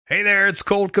Hey there, it's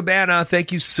Colt Cabana.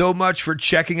 Thank you so much for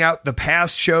checking out the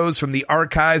past shows from the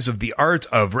archives of the art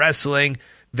of wrestling.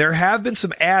 There have been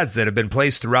some ads that have been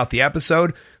placed throughout the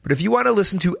episode, but if you want to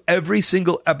listen to every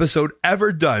single episode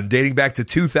ever done dating back to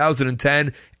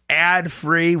 2010,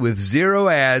 ad-free with zero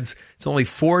ads, it's only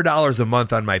 $4 a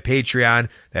month on my Patreon.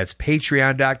 That's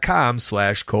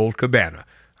patreon.com/Colt Cabana.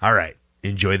 All right,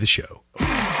 enjoy the show.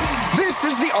 This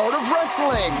is the art of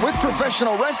wrestling with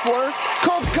professional wrestler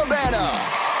Colt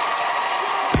Cabana.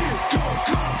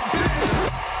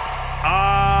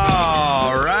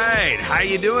 All right, how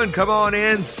you doing? Come on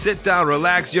in, sit down,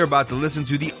 relax. You're about to listen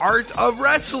to The Art of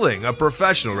Wrestling, a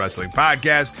professional wrestling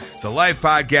podcast. It's a life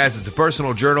podcast. It's a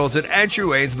personal journal. It's an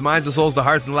entryway into the minds, the souls, the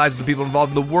hearts, and the lives of the people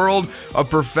involved in the world of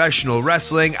professional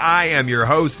wrestling. I am your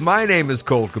host. My name is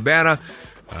Colt Cabana.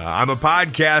 I'm a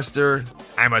podcaster.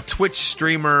 I'm a Twitch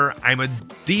streamer. I'm a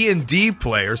D&D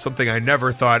player, something I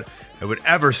never thought I would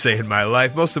ever say in my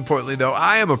life. Most importantly, though,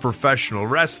 I am a professional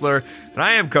wrestler, and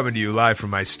I am coming to you live from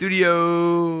my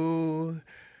studio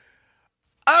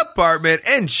apartment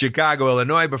in Chicago,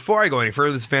 Illinois. Before I go any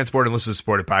further, this is Fan Sport and Listen to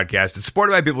Supported podcast. It's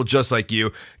supported by people just like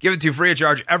you. Give it to you free of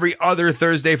charge every other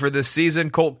Thursday for this season.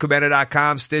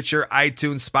 ColtCabana.com, Stitcher,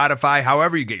 iTunes, Spotify,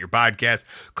 however you get your podcast.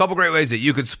 A couple great ways that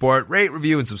you can support. Rate,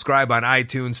 review, and subscribe on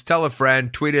iTunes. Tell a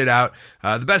friend. Tweet it out.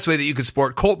 The best way that you can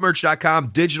support,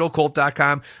 ColtMerch.com,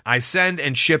 DigitalColt.com. I send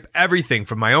and ship everything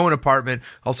from my own apartment.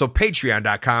 Also,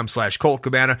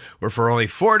 Patreon.com/ColtCabana, where for only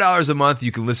 $4 a month,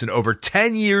 you can listen to over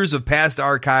 10 years of past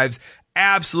archives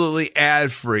absolutely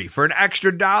ad-free. For an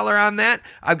extra $1 on that,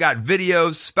 I've got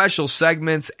videos, special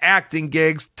segments, acting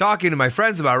gigs, talking to my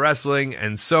friends about wrestling,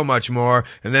 and so much more.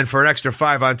 And then for an extra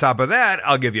 $5 on top of that,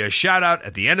 I'll give you a shout out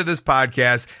at the end of this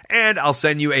podcast, and I'll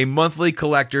send you a monthly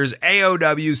collector's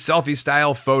AOW selfie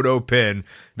style photo pin.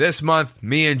 This month,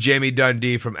 me and Jamie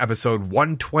Dundee from episode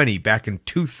 120 back in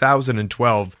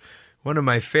 2012. One of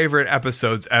my favorite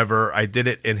episodes ever. I did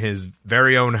it in his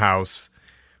very own house.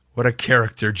 What a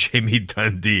character Jamie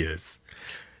Dundee is.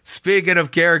 Speaking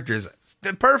of characters,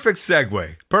 perfect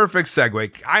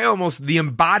segue. I almost the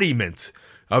embodiment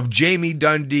of Jamie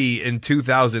Dundee in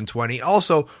 2020.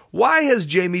 Also, why has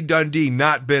Jamie Dundee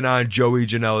not been on Joey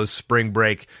Janela's spring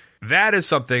break? That is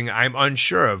something I'm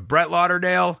unsure of. Brett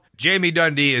Lauderdale, Jamie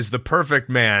Dundee is the perfect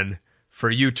man for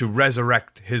you to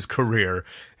resurrect his career.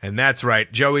 And that's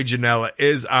right, Joey Janela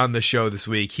is on the show this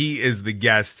week. He is the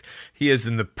guest. He is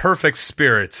in the perfect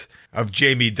spirit of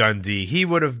Jamie Dundee. He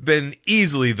would have been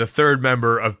easily the third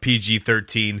member of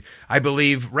PG-13. I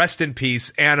believe, rest in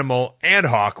peace, Animal and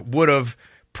Hawk would have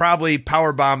probably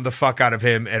powerbombed the fuck out of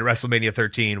him at WrestleMania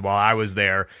 13 while I was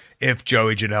there if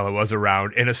Joey Janela was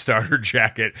around in a starter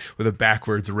jacket with a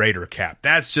backwards Raider cap.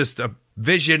 That's just a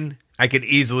vision I can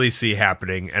easily see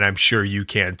happening, and I'm sure you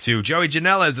can too. Joey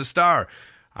Janela is a star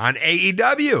on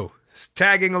AEW,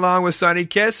 tagging along with Sonny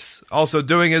Kiss, also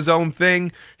doing his own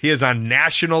thing. He is on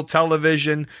national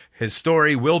television. His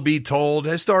story will be told.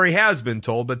 His story has been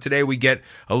told, but today we get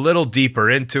a little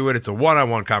deeper into it. It's a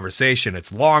one-on-one conversation.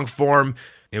 It's long form.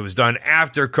 It was done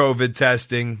after COVID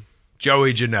testing.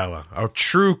 Joey Janela, a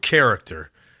true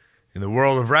character in the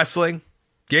world of wrestling,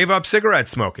 gave up cigarette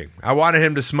smoking. I wanted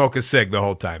him to smoke a cig the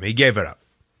whole time. He gave it up.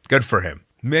 Good for him.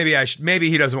 Maybe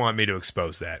he doesn't want me to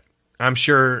expose that. I'm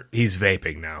sure he's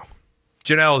vaping now.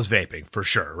 Janela's vaping, for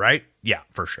sure, right? Yeah,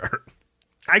 for sure.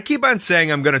 I keep on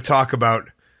saying I'm going to talk about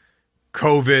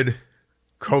COVID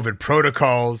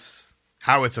protocols,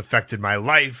 how it's affected my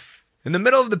life. In the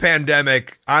middle of the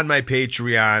pandemic, on my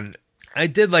Patreon, I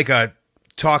did like a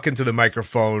talking to the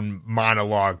microphone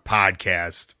monologue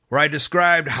podcast where I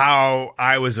described how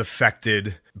I was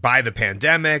affected by the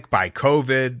pandemic, by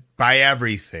COVID, by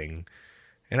everything.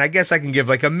 And I guess I can give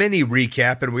like a mini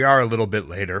recap, and we are a little bit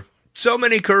later. So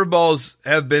many curveballs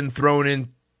have been thrown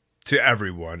in to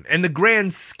everyone. In the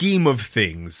grand scheme of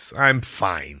things, I'm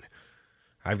fine.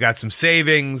 I've got some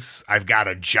savings. I've got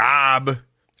a job.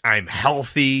 I'm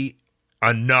healthy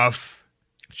enough.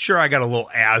 Sure, I got a little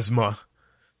asthma,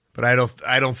 but I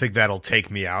don't think that'll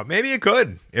take me out. Maybe it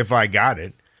could if I got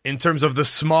it. In terms of the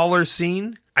smaller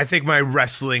scene, I think my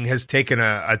wrestling has taken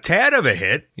a tad of a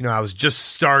hit. You know, I was just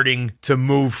starting to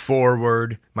move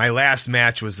forward. My last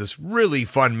match was this really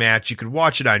fun match. You could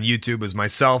watch it on YouTube. It was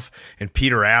myself and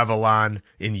Peter Avalon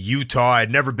in Utah.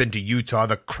 I'd never been to Utah.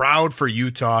 The crowd for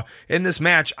Utah in this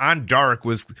match on Dark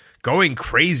was going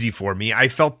crazy for me. I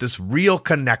felt this real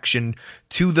connection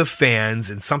to the fans,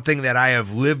 and something that I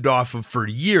have lived off of for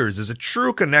years is a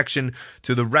true connection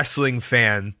to the wrestling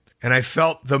fan. And I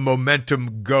felt the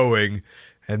momentum going.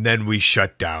 And then we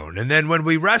shut down. And then when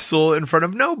we wrestle in front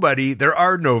of nobody, there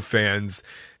are no fans.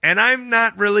 And I'm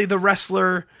not really the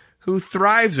wrestler who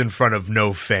thrives in front of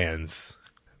no fans.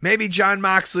 Maybe Jon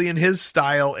Moxley and his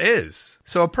style is.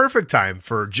 So a perfect time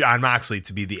for Jon Moxley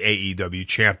to be the AEW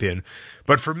champion.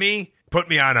 But for me, put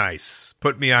me on ice.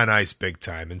 Put me on ice big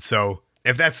time. And so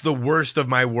if that's the worst of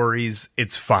my worries,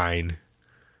 it's fine.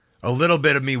 A little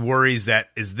bit of me worries that,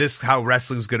 is this how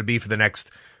wrestling's going to be for the next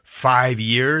 5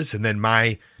 years? And then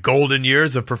my golden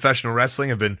years of professional wrestling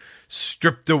have been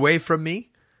stripped away from me?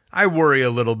 I worry a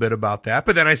little bit about that.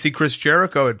 But then I see Chris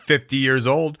Jericho at 50 years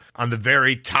old on the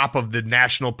very top of the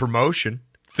national promotion.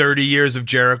 30 years of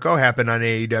Jericho happened on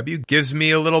AEW. Gives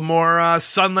me a little more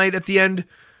sunlight at the end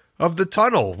of the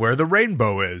tunnel where the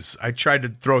rainbow is. I tried to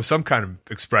throw some kind of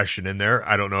expression in there.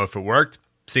 I don't know if it worked.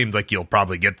 Seems like you'll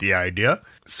probably get the idea.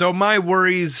 So my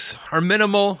worries are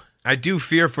minimal. I do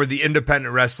fear for the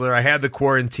independent wrestler. I had the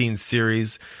Quarantine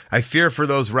series. I fear for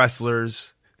those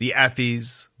wrestlers, the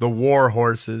Effies, the War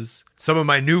Horses, some of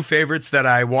my new favorites that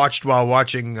I watched while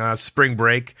watching Spring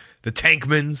Break, the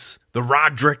Tankmans, the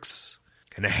Rodricks,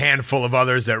 and a handful of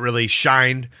others that really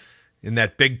shined in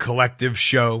that big collective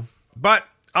show. But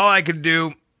all I can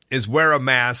do is wear a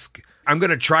mask. I'm going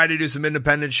to try to do some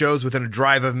independent shows within a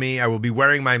drive of me. I will be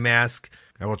wearing my mask.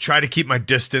 I will try to keep my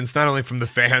distance, not only from the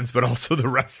fans, but also the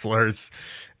wrestlers.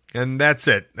 And that's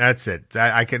it. That's it.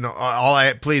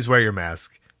 Please wear your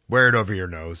mask. Wear it over your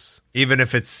nose. Even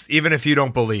if you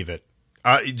don't believe it.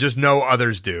 Just know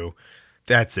others do.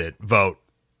 That's it. Vote.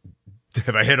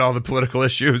 Have I hit all the political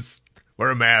issues?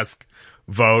 Wear a mask.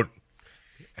 Vote.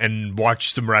 And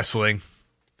watch some wrestling.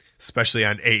 Especially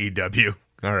on AEW.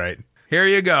 All right. Here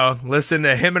you go. Listen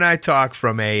to him and I talk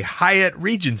from a Hyatt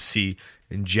Regency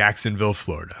in Jacksonville,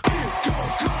 Florida.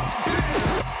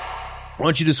 Why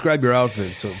don't you describe your outfit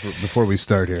before we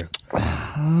start here?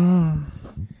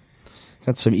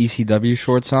 Got some ECW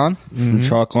shorts on from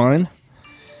Chalk Line.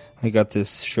 I got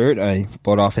this shirt I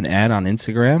bought off an ad on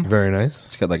Instagram. Very nice.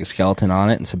 It's got like a skeleton on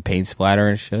it and some paint splatter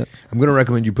and shit. I'm going to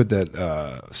recommend you put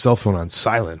that cell phone on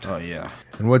silent. Oh, yeah.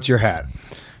 And what's your hat?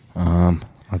 I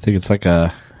think it's like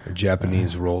a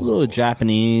Japanese roll. A little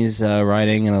Japanese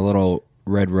writing and a little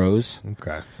red rose.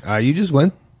 Okay. You just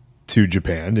went to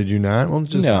Japan, did you not? Well,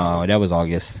 no, that was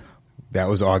August. That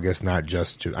was August, not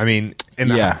just I mean, in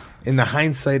the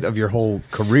hindsight of your whole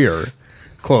career,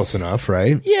 close enough,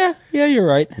 right? Yeah, you're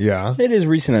right. Yeah. It is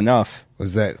recent enough.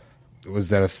 Was that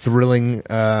a thrilling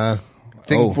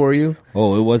thing for you?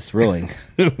 Oh, it was thrilling.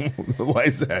 Why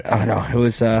is that? I don't know.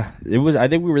 It was I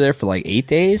think we were there for like 8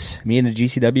 days, me and the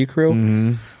GCW crew.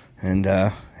 Mm-hmm. And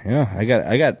I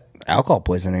got alcohol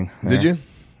poisoning. Did you?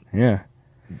 Yeah.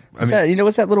 What's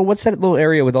that little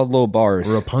area with all the little bars?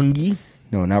 Roppongi?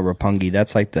 No, not Roppongi.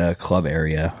 That's like the club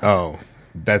area. Oh,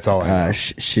 that's all I know.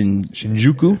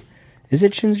 Shinjuku? Is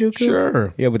it Shinjuku?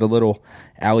 Sure. Yeah, with the little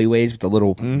alleyways with the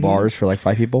little bars for like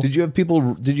 5 people. Did you have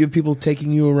people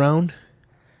taking you around?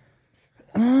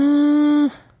 Let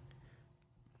me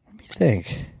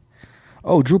think.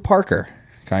 Oh, Drew Parker,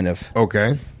 kind of.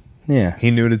 Okay. Yeah. He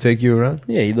knew to take you around?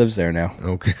 Yeah, he lives there now.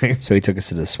 Okay. So he took us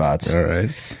to the spots. All right.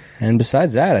 And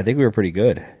besides that, I think we were pretty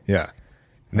good. Yeah.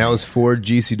 And that was for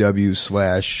GCW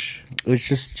 / It was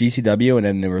just GCW, and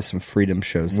then there were some Freedom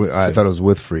shows. I thought it was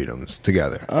with Freedoms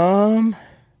together.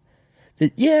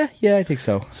 Yeah, I think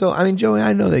so. So, I mean, Joey,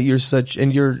 I know that you're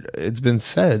it's been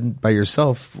said by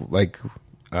yourself, like,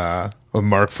 a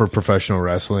mark for professional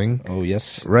wrestling. Oh,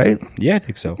 yes. Right? Yeah, I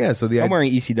think so. Yeah, so I'm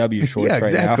wearing ECW shorts right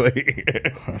now. Yeah, exactly.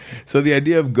 So the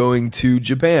idea of going to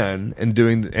Japan and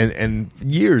doing and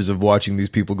years of watching these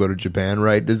people go to Japan,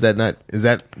 right? Did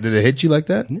it hit you like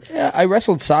that? Yeah, I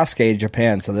wrestled Sasuke in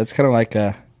Japan, so that's kind of like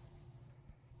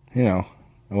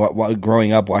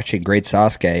growing up watching Great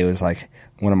Sasuke, it was like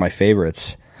one of my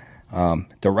favorites. To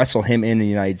wrestle him in the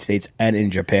United States and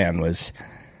in Japan was,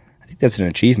 I think that's an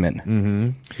achievement. Mm-hmm.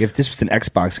 If this was an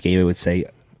Xbox game, it would say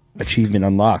achievement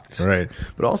unlocked. Right.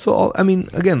 But also,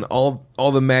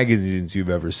 all the magazines you've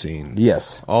ever seen.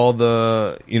 Yes. All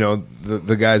the,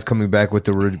 the guys coming back with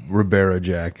the Ribera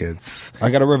jackets.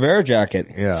 I got a Ribera jacket.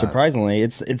 Yeah. Surprisingly, I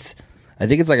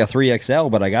think it's like a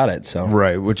 3XL, but I got it. So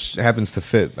right, which happens to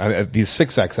fit. These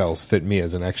 6XLs fit me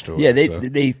as an extra. Yeah,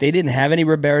 they didn't have any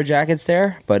Ribera jackets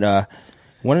there, but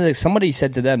somebody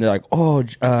said to them, they're like, "Oh,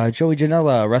 Joey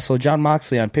Janela wrestled Jon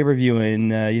Moxley on pay-per-view in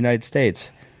United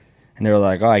States," and they were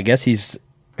like, "Oh, I guess he's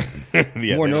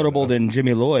more notable than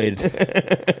Jimmy Lloyd."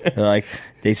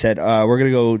 They said, "We're gonna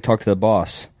go talk to the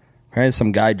boss." Apparently,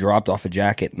 some guy dropped off a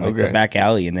jacket in the back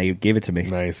alley, and they gave it to me.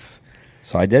 Nice.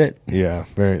 So I did it. Yeah,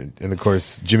 and of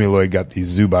course Jimmy Lloyd got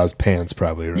these Zubaz pants,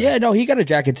 probably. Right? Yeah, no, he got a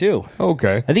jacket too.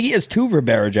 Okay, I think he has 2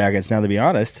 Ribera jackets now. To be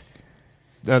honest,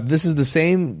 this is the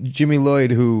same Jimmy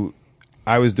Lloyd who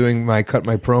I was doing my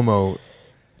promo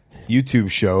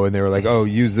YouTube show, and they were like, "Oh,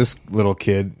 use this little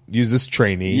kid, use this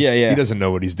trainee. Yeah. He doesn't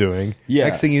know what he's doing." Yeah.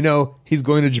 Next thing you know, he's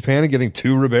going to Japan and getting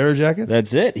 2 Ribera jackets.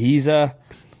 That's it. He's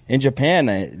in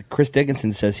Japan. Chris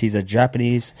Dickinson says he's a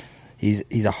Japanese. He's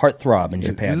a heartthrob in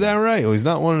Japan. Is that right? Well, he's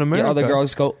not one in America. Yeah, other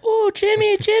girls go, "Oh,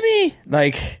 Jimmy, Jimmy!"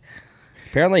 Like,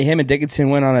 apparently, him and Dickinson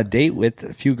went on a date with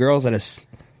a few girls at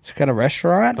some kind of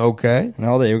restaurant. Okay. And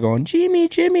all they were going, "Jimmy,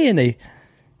 Jimmy," and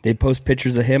they post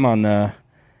pictures of him on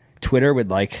Twitter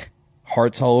with like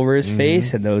hearts all over his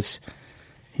face and those,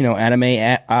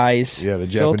 anime eyes. Yeah, the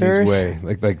filters. Japanese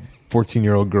way, like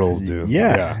 14-year-old girls do.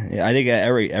 Yeah. I think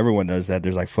everyone does that.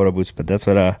 There's like photo booths, but that's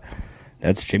what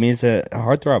that's Jimmy's a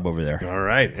heartthrob over there. All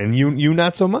right, and you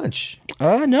not so much.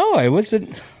 No, I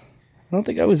wasn't. I don't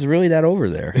think I was really that over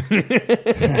there.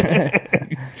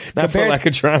 Not for lack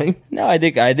of trying. No, I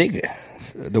think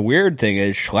the weird thing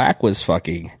is Schlack was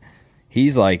fucking.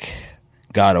 He's like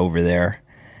got over there,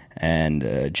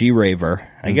 and G-Raver.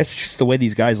 I guess it's just the way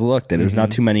these guys looked, and there's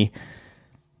not too many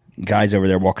guys over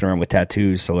there walking around with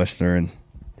tattoos, Sylvester and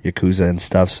Yakuza and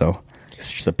stuff. So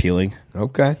it's just appealing.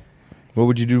 Okay, what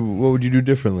would you do? What would you do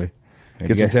differently?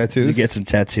 Get some tattoos. You get some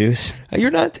tattoos.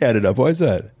 You're not tatted up. Why is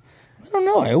that? I don't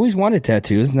know. I always wanted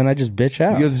tattoos, and then I just bitch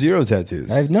out. You have 0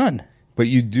 tattoos. I have none. But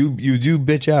you do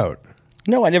bitch out.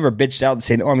 No, I never bitched out and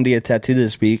saying, "Oh, I'm going to get a tattoo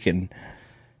this week," and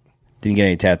didn't get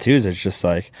any tattoos. It's just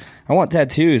like, I want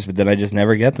tattoos, but then I just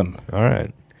never get them. All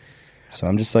right. So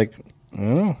I'm just like,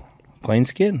 plain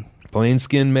skin. Plain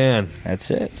Skin Man. That's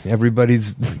it.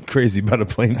 Everybody's crazy about a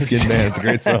Plain Skin Man. It's a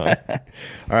great song. All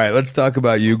right, let's talk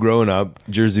about you growing up,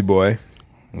 Jersey boy.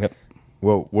 Yep.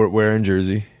 Well, where in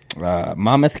Jersey?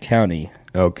 Monmouth County.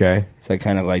 Okay. So I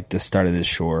kind of like the start of this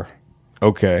shore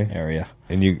Okay. area.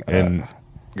 And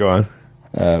go on.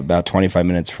 About 25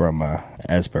 minutes from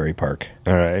Asbury Park.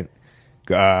 All right.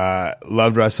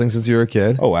 Loved wrestling since you were a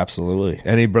kid. Oh, absolutely.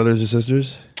 Any brothers or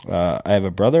sisters? I have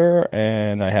a brother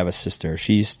and I have a sister.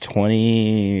 She's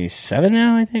 27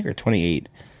 now, I think, or 28.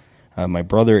 My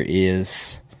brother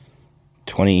is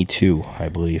 22, I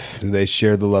believe. Do they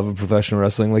share the love of professional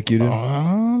wrestling like you do?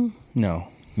 No.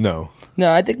 No.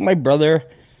 No, I think my brother,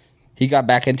 he got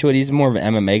back into it. He's more of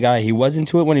an MMA guy. He was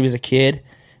into it when he was a kid,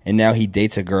 and now he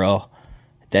dates a girl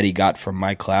that he got from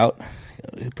my clout,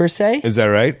 per se. Is that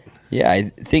right? Yeah, I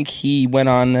think he went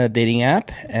on a dating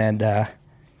app and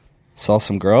saw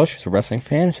some girl. She was a wrestling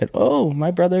fan and said, "Oh,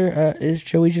 my brother is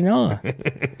Joey Janela."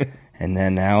 And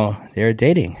then now they're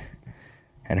dating.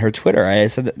 And her Twitter, I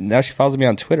said that now she follows me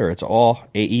on Twitter. It's all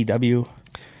AEW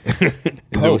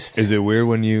posts. Is it weird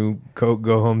when you go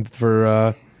home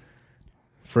for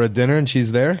a dinner and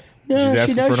she's there? No, she's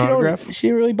asking for an autograph? She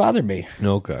didn't really bothered me.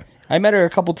 Okay. I met her a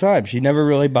couple times. She never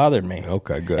really bothered me.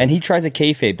 Okay, good. And he tries to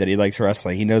kayfabe that he likes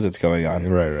wrestling. He knows what's going on.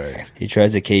 Right. He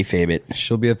tries to kayfabe it.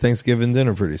 She'll be at Thanksgiving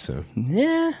dinner pretty soon.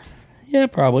 Yeah,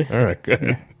 probably. All right,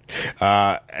 good.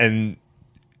 And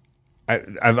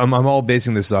I'm all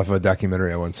basing this off of a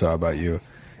documentary I once saw about you.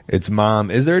 It's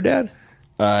mom. Is there a dad?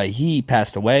 He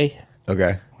passed away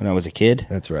Okay, when I was a kid.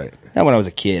 that's right. Not when I was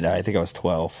a kid. I think I was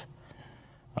 12.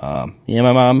 My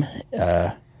mom,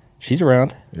 she's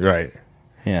around. Right.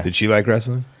 Yeah. Did she like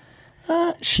wrestling?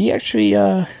 She actually,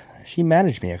 she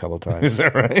managed me a couple times. Is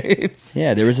that right?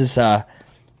 Yeah, there was this,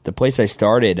 the place I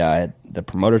started, the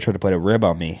promoter tried to put a rib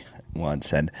on me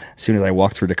once, and as soon as I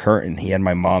walked through the curtain, he had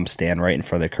my mom stand right in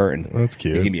front of the curtain. That's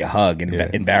cute. He gave me a hug and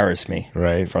embarrassed me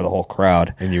Right. for the whole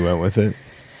crowd. And you went with it?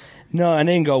 No, I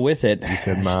didn't go with it. You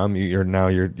said, "Mom, you're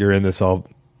in this all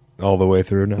the way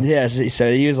through now." Yeah,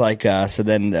 so he was like, so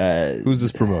then... Who's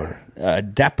this promoter?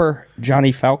 Dapper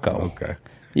Johnny Falco. Okay.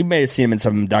 You may have seen him in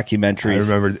some documentaries.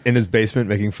 I remember in his basement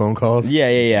making phone calls.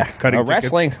 Yeah. Cutting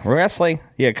wrestling.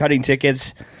 Yeah, cutting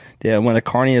tickets. Yeah, one of the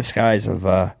carniest guys of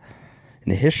in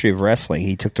the history of wrestling.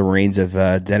 He took the reins of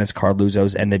Dennis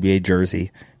Carluzzo's NWA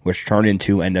jersey, which turned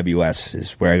into NWS,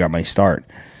 is where I got my start.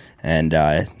 And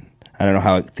I don't know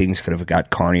how things could have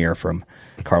got carnier from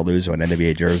Carluzzo and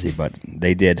NWA jersey, but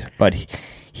they did. But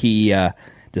he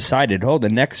decided, the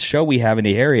next show we have in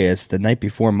the area is the night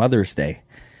before Mother's Day.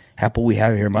 How about we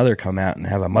have your mother come out and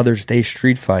have a Mother's Day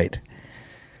street fight?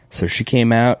 So she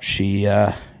came out. She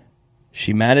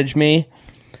managed me,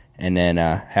 and then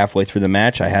halfway through the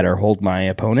match, I had her hold my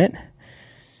opponent,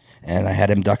 and I had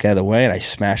him duck out of the way, and I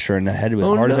smashed her in the head as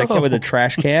hard as I could with a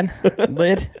trash can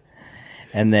lid.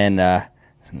 And then,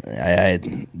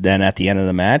 then at the end of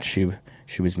the match,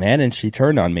 she was mad and she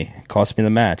turned on me. It cost me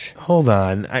the match. Hold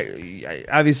on. I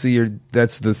obviously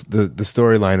that's the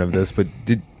storyline of this, but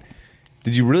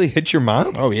did you really hit your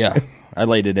mom? Oh yeah, I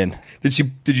laid it in. Did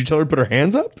you tell her to put her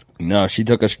hands up? No, she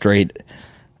took a straight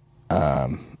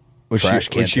Was trash she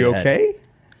can. was she to the okay? head.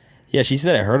 Yeah, she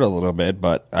said it hurt a little bit,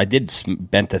 but I did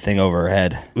bent the thing over her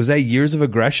head. Was that years of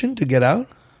aggression to get out?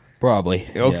 Probably.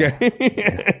 Okay.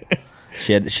 Yeah.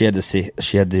 She had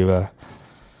to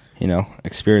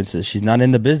experience it. She's not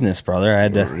in the business, brother. I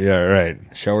had to right.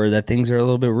 show her that things are a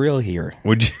little bit real here.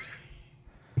 Would you,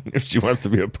 if she wants to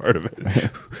be a part of it?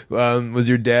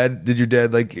 Did your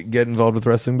dad like get involved with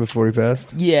wrestling before he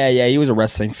passed? Yeah, he was a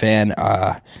wrestling fan.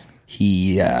 I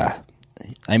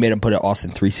made him put an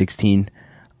Austin 316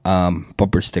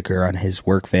 bumper sticker on his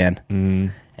work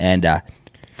van. And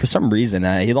for some reason,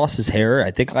 he lost his hair, I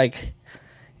think, like,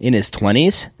 in his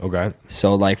 20s. Okay.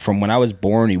 So, like, from when I was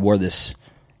born, he wore this,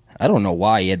 I don't know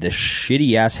why, he had this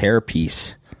shitty-ass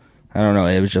hairpiece. I don't know,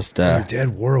 it was just... your dad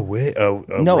wore a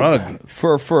rug.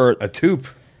 For a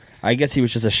toque. I guess he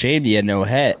was just ashamed he had no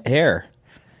hair.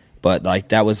 But, like,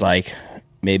 that was, like,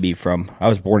 maybe from... I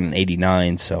was born in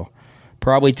 89, so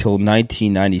probably till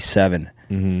 1997.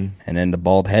 And then the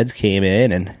bald heads came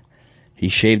in, and he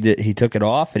shaved it. He took it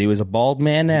off, and he was a bald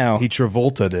man now. He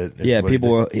Travolta'd it. Yeah,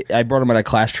 I brought him on a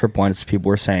class trip once. People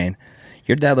were saying,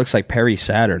 "Your dad looks like Perry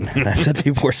Saturn." That's what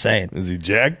people were saying. Is he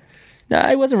jacked? No,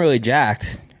 he wasn't really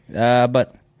jacked,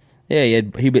 but yeah,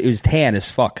 he was tan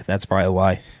as fuck. That's probably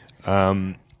why.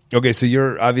 Okay, so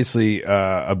you're obviously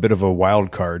a bit of a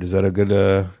wild card. Is that a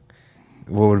good?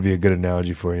 What would be a good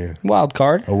analogy for you? Wild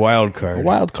card. A wild card. A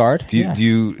wild card.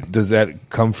 Does that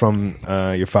come from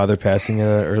your father passing at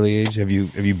an early age? Have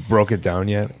you broke it down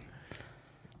yet?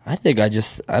 I think I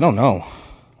don't know.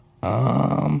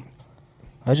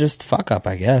 I just fuck up,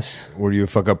 I guess. Were you a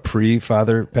fuck up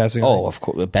pre-father passing? Oh, of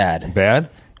course, bad. Bad?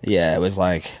 Yeah, it was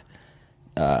like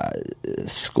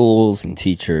schools and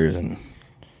teachers and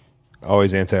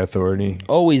always anti-authority.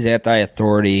 Always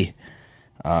anti-authority.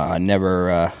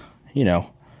 Never.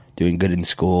 Doing good in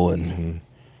school and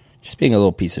just being a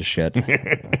little piece of shit.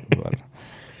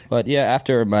 but yeah,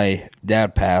 after my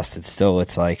dad passed,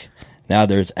 it's like now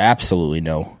there's absolutely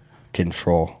no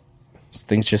control.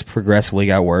 Things just progressively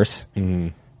got worse.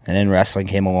 And then wrestling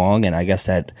came along, and I guess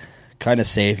that kind of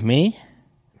saved me.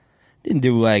 I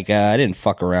didn't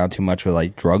fuck around too much with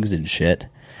like drugs and shit,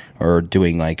 or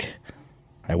doing like,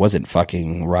 I wasn't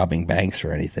fucking robbing banks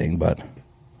or anything, but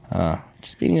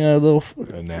just being a little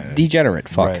degenerate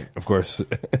fuck. Right, of course.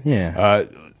 Yeah.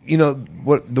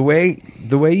 What the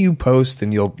way you post,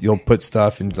 and you'll put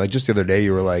stuff, and like just the other day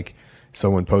you were like,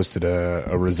 someone posted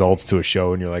a results to a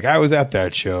show, and you're like, I was at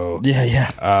that show.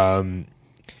 Yeah.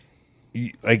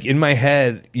 Like in my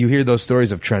head, you hear those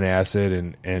stories of Trent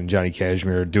Acid and Johnny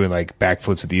Cashmere doing like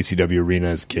backflips at the ECW arena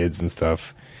as kids and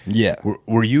stuff. Yeah.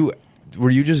 Were you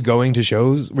just going to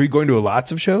shows? Were you going to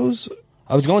lots of shows?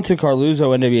 I was going to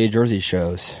Carluzzo NWA Jersey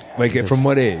shows. Like from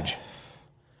what age?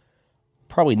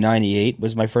 Probably 98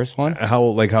 was my first one. How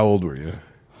old were you?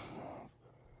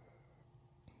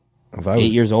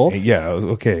 8 years old? Yeah,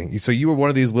 okay. So you were one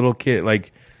of these little kids,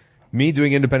 like me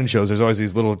doing independent shows. There's always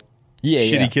these little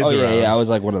shitty kids around. Yeah, I was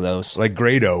like one of those. Like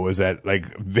Grado was that like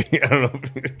I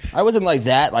don't know. I wasn't like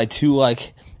that, like too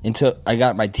like until I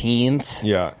got my teens.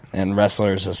 Yeah, and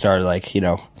wrestlers started like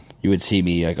you would see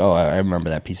me like, oh, I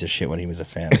remember that piece of shit when he was a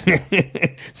fan.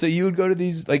 So you would go to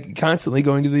these, like constantly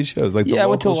going to these shows, like I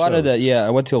went to a lot of the. Yeah,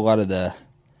 I went to a lot of the.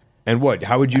 And what?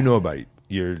 How would you know about it?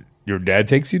 Your dad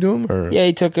takes you to him, or yeah,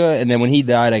 he took and then when he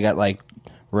died, I got like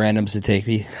randoms to take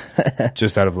me,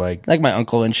 just out of like my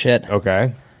uncle and shit.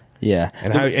 Okay. Yeah.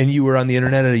 And you were on the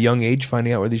internet at a young age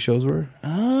finding out where these shows were?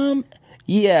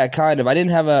 Yeah, kind of. I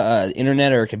didn't have a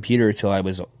internet or a computer until I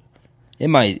was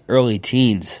in my early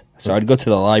teens. So I'd go to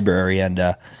the library and,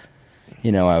 I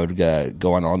would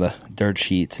go on all the dirt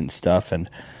sheets and stuff and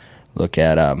look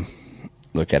at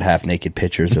half naked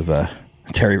pictures of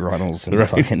Terry Runnels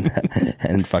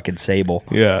and fucking Sable.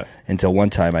 Yeah. Until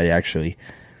one time the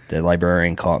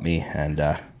librarian caught me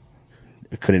and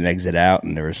couldn't exit out,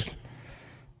 and there was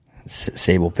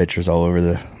Sable pictures all over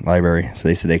the library. So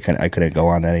they said I couldn't go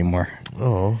on that anymore.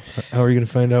 Oh, how are you going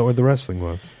to find out where the wrestling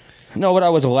was? No, but I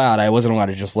was allowed. I wasn't allowed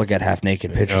to just look at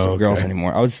half-naked pictures of girls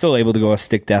anymore. I was still able to go to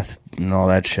Stick Death and all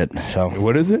that shit. So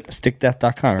what is it?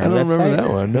 StickDeath.com. I don't remember that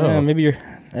one, no. Yeah, maybe it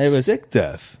was Stick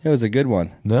Death. It was a good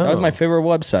one. No. That was my favorite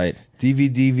website.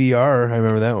 DVDVR, I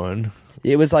remember that one.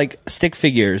 It was like stick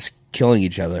figures killing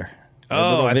each other.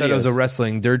 Oh, I thought it was a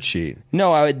wrestling dirt sheet.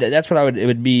 No, that's what it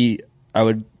would be. I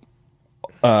would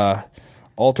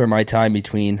alter my time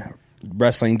between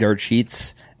wrestling dirt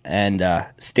sheets and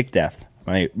Stick Death.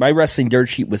 My wrestling dirt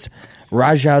sheet was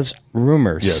Raja's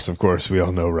Rumors. Yes, of course, we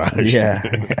all know Raj. Yeah.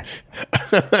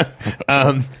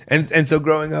 And so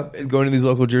growing up and going to these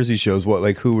local Jersey shows,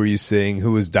 who were you seeing?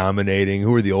 Who was dominating?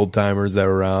 Who were the old timers that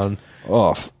were around?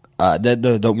 Oh,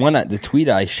 the tweet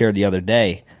I shared the other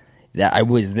day. that I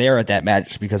was there at that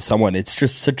match because it's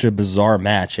just such a bizarre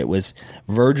match. It was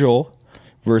Virgil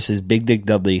versus Big Dick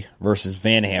Dudley versus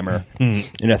Van Hammer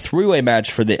in a 3-way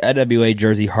match for the NWA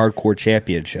Jersey Hardcore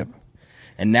Championship.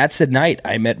 And that's the night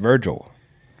I met Virgil.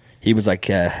 He was like,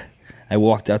 I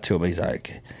walked up to him. He's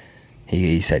like,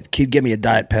 he said, "Kid, give me a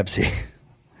Diet Pepsi."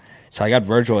 So I got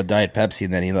Virgil a Diet Pepsi,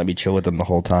 and then he let me chill with him the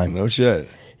whole time. No shit.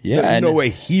 Yeah, no way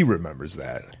he remembers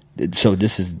that. So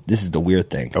this is the weird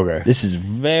thing. Okay. This is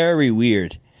very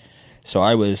weird. So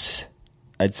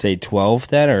I'd say 12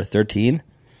 then or 13.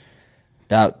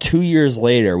 About 2 years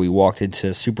later, we walked into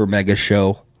a super mega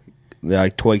show,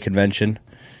 like toy convention,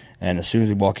 and as soon as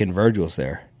we walk in, Virgil's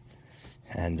there.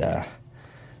 And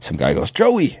some guy goes,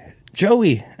 Joey!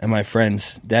 And my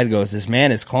friend's dad goes, "This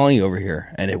man is calling you over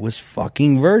here." And it was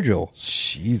fucking Virgil.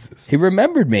 Jesus. He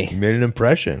remembered me. He made an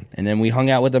impression. And then we hung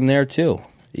out with him there too.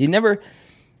 He never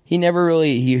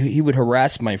really, he would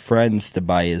harass my friends to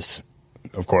buy his,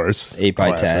 of course,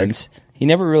 8x10s. He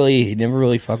never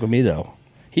really fucked with me though.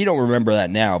 He don't remember that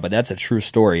now, but that's a true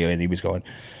story. And he was going,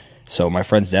 so my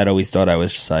friend's dad always thought I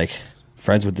was just like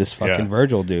friends with this fucking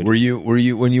Virgil dude. Were you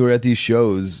when you were at these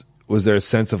shows, was there a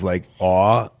sense of like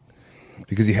awe?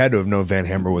 Because you had to have known Van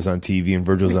Hammer was on TV and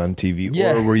Virgil's on TV,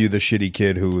 Yeah. or were you the shitty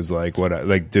kid who was like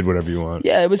did whatever you want?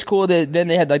 Yeah, it was cool. Then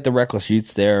they had like the Reckless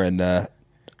Youths there and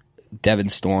Devin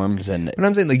Storms and. And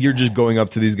I'm saying, like, you're just going up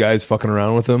to these guys, fucking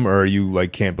around with them, or are you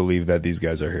like can't believe that these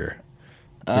guys are here?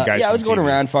 The guys Yeah, I was from going TV.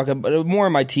 around fucking, but more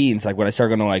in my teens, like when I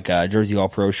started going to like Jersey All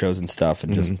Pro shows and stuff,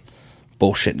 and just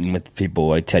bullshitting with people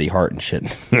like Teddy Hart and shit.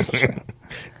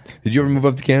 Did you ever move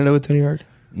up to Canada with Teddy Hart?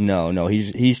 No,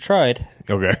 he's tried.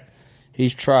 Okay.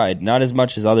 He's tried, not as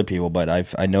much as other people, but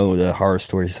I know the horror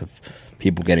stories of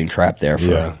people getting trapped there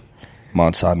for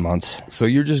months on months. So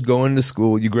you're just going to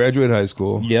school. You graduated high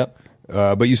school. Yep.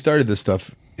 But you started this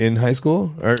stuff in high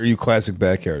school, or are you classic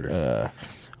backyarder?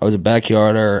 I was a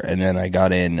backyarder, and then I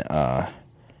got in when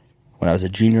I was a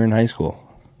junior in high school.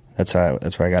 That's where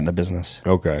I got into business.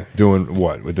 Okay. Doing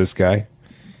what with this guy?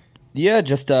 Yeah,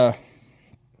 just you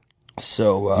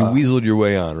weaseled your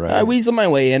way on, right? I weaseled my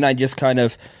way in. I just kind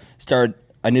of started.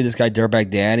 I knew this guy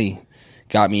Dirtbag Dan. He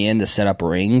got me in to set up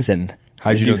rings. And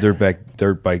how'd you know dirt bike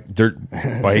Danny?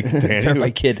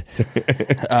 Dirtbag Kid?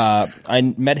 I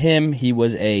met him. He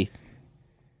was a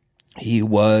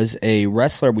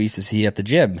wrestler we used to see at the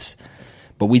gyms,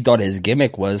 but we thought his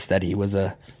gimmick was that he was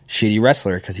a shitty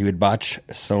wrestler because he would botch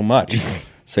so much.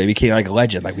 So he became like a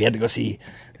legend. Like we had to go see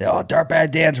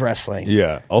Dirtbag Dan's wrestling.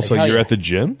 Yeah. Also, Like, you're at the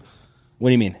gym. What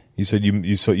do you mean? You said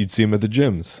you'd see him at the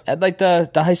gyms. At like the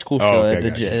high school show okay,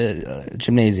 at the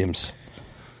gymnasiums.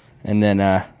 And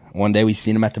then one day we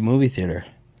seen him at the movie theater.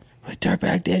 Like,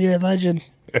 Dirtbag Dan, you're a legend.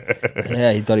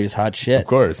 Yeah, he thought he was hot shit. Of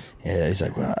course. Yeah, he's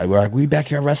like, we're like, we back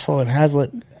here wrestle in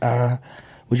Hazlitt.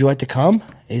 Would you like to come?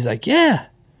 And he's like, yeah.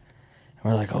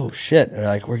 And we're like, oh shit. And we're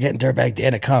like, we're getting Dirtbag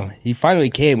Dan to come. He finally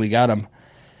came. We got him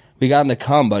to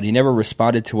come, but he never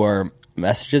responded to our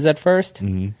messages at first.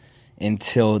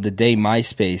 Until the day I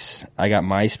got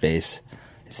MySpace.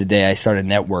 It's the day I started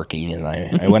networking, and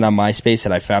I went on MySpace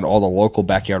and I found all the local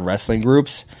backyard wrestling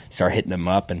groups, started hitting them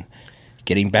up and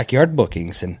getting backyard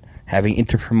bookings and having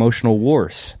interpromotional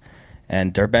wars.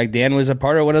 And Dirtbag Dan was a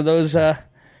part of one of those.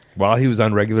 While he was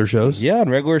on regular shows? Yeah, on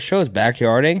regular shows,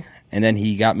 backyarding. And then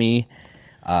he got me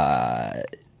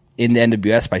in the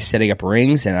NWS by setting up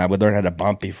rings, and I would learn how to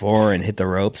bump before and hit the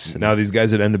ropes. Now, these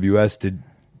guys at NWS,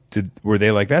 were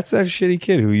they like, that's that shitty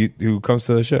kid who comes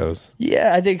to the shows?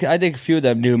 Yeah, I think a few of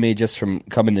them knew me just from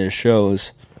coming to the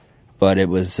shows, but it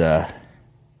was there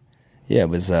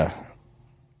was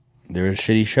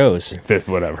shitty shows.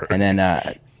 Whatever. And then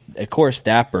of course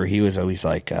Dapper, he was always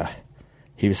like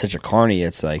he was such a carny.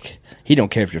 It's like he don't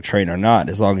care if you're trained or not,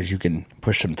 as long as you can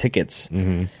push some tickets.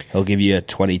 He'll give you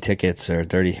 20 tickets or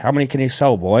 30. How many can you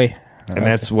sell, boy? And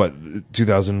that's what,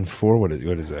 2004? What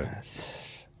is that?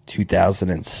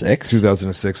 2006.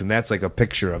 2006, and that's like a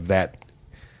picture of that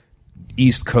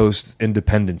East Coast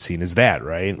independent scene. Is that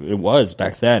right? It was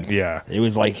back then. Yeah. It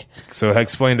was like, so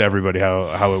explain to everybody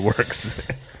how it works.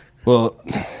 well,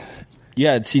 you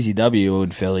had CCW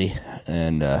in Philly,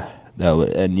 and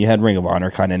and you had Ring of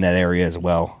Honor kind of in that area as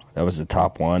well. That was the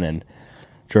top one, and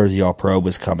Jersey All Pro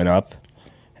was coming up,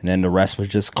 and then the rest was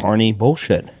just carny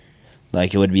bullshit.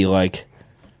 Like it would be like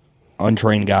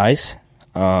untrained guys.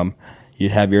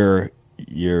 You'd have your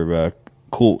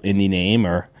cool indie name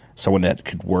or someone that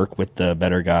could work with the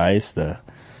better guys,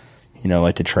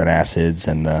 like the Trent Acids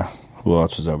and who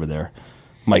else was over there?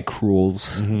 Mike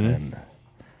Cruels and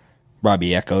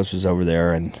Robbie Echoes was over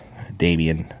there and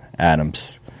Damian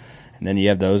Adams. And then you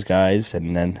have those guys,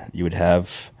 and then you would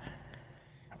have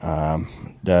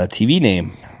the TV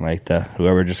name, like the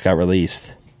whoever just got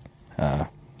released,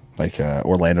 like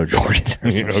Orlando Jordan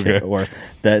or some shit. Or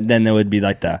then there would be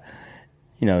like the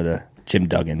Jim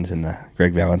Duggins and the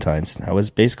Greg Valentines. That was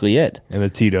basically it. And the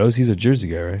Tito's, he's a Jersey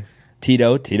guy, right?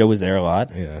 Tito was there a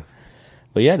lot. Yeah.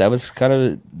 But yeah, that was kind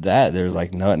of that. There's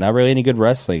like not really any good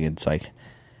wrestling. It's like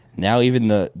now even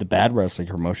the bad wrestling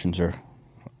promotions are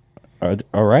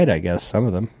all right, I guess, some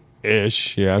of them.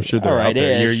 Ish, yeah, I'm sure they're all right, out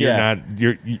there.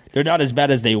 You're they're not as bad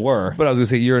as they were. But I was gonna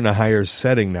say you're in a higher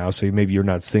setting now, so maybe you're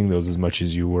not seeing those as much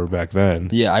as you were back then.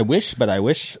 Yeah, I wish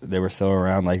they were still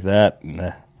around like that.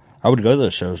 And, I would go to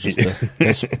those shows just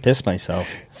to piss myself.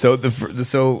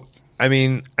 So I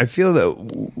mean, I feel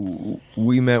that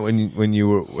we met when you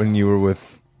were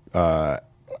with PWS.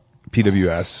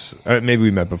 Maybe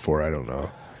we met before. I don't know.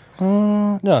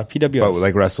 No, PWS. But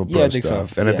like Wrestle Pro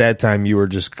stuff. So. And at that time, you were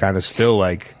just kind of still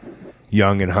like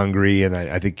young and hungry. And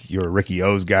I think you were Ricky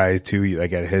O's guy too,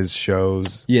 like at his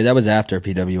shows. Yeah, that was after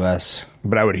PWS.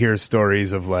 But I would hear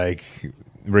stories of like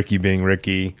Ricky being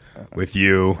Ricky with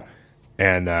you.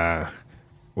 And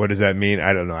what does that mean?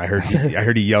 I don't know. I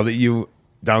heard he yelled at you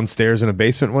downstairs in a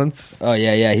basement once. Oh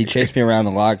yeah. He chased me around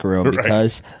the locker room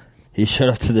because he showed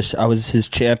up to the. I was his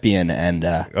champion, and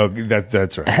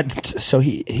that's right. And so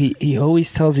he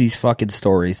always tells these fucking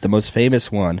stories. The most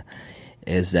famous one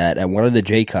is that at one of the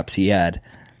J Cups he had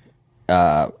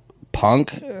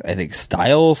Punk, I think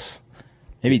Styles.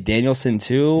 Maybe Danielson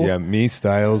too. Yeah, me,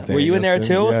 Styles. Were you in there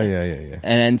too? Yeah. And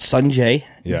then Sanjay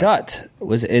Dutt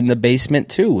was in the basement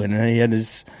too, and he had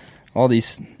all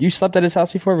these. You slept at his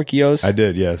house before, Ricky O's? I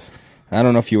did, yes. I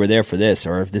don't know if you were there for this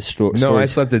or if this story. No, I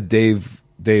slept at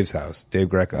Dave's house, Dave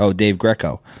Greco. Oh, Dave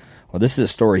Greco. Well, this is a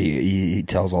story he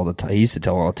tells all the time. He used to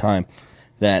tell all the time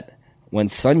that when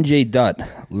Sanjay Dutt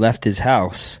left his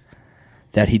house,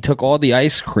 that he took all the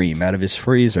ice cream out of his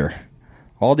freezer.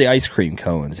 All the ice cream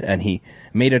cones, and he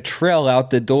made a trail out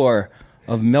the door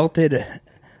of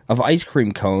ice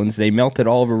cream cones. They melted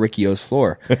all over Ricky O's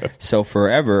floor. So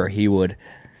forever he would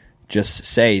just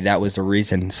say that was the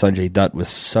reason Sanjay Dutt was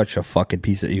such a fucking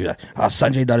piece of.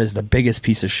 Sanjay Dutt is the biggest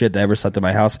piece of shit that ever slept in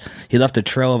my house. He left a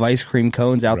trail of ice cream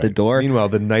cones out the door. Meanwhile,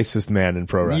 the nicest man in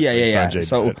pro wrestling, Sanjay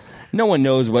So Dutt. No one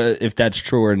knows if that's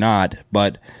true or not,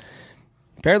 but.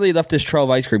 Apparently, he left this trail of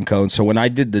ice cream cones. So when I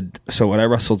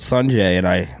wrestled Sanjay and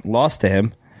I lost to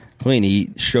him,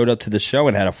 he showed up to the show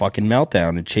and had a fucking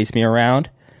meltdown and chased me around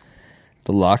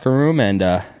the locker room and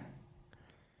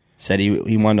said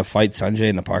he wanted to fight Sanjay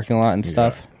in the parking lot and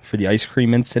stuff for the ice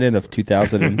cream incident of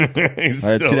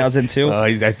 2002.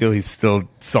 I feel he's still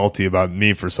salty about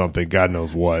me for something. God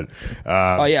knows what.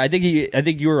 I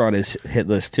think you were on his hit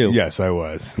list too. Yes, I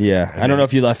was. Yeah, I don't know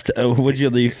if you left. Would you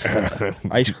leave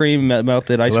ice cream,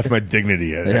 melted ice cream? I left my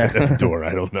dignity at the door.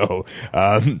 I don't know.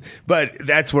 But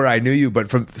that's where I knew you. But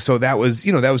that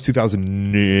was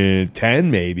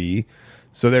 2010 maybe.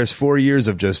 So there's 4 years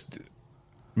of just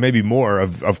maybe more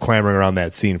of clamoring around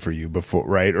that scene for you before,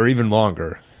 right? Or even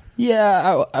longer.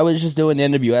 Yeah, I was just doing the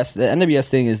NWS. The NWS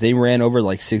thing is they ran over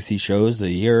like 60 shows a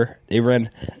year. They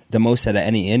ran the most out of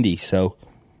any indie, so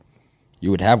you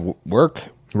would have work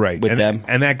with them.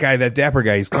 And that guy, that dapper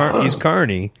guy, he's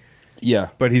Carney. Yeah,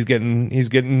 but he's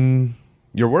getting.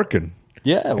 You're working.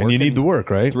 Yeah, and you need the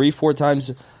work, right? 3-4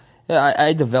 times. Yeah,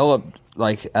 I developed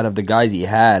like out of the guys he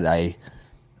had.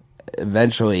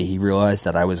 Eventually he realized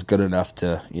that I was good enough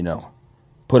to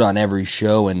put on every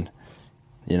show and.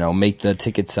 Make the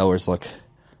ticket sellers look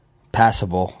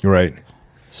passable. Right.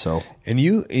 So. And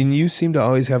you seem to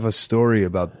always have a story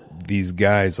about these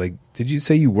guys. Like, did you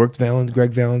say you worked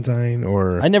Greg Valentine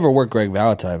or? I never worked Greg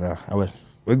Valentine. No. I would.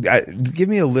 Give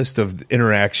me a list of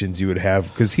interactions you would have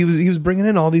because he was bringing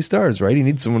in all these stars, right? He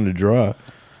needs someone to draw.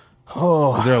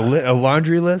 Oh, is there a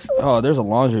laundry list? Oh, there's a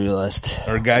laundry list.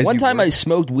 Or guys. One time I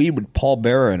smoked weed with Paul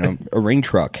Bearer in a ring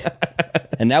truck,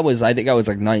 and I think I was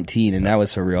like 19, and that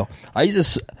was surreal.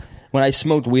 When I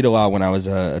smoked weed a lot when I was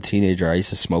a teenager, I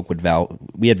used to smoke with Val.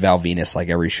 We had Val Venus like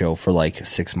every show for like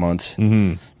 6 months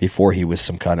before he was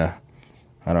some kind of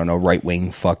right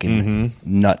wing fucking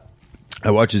nut.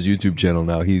 I watch his YouTube channel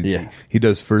now. He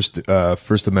does First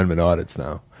Amendment audits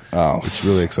now. Oh, which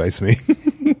really excites me.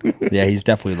 Yeah, he's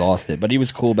definitely lost it, but he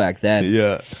was cool back then.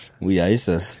 Yeah, I used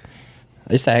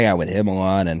to hang out with him a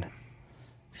lot, and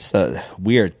just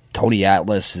weird. Tony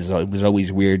Atlas was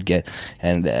always weird.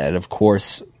 And of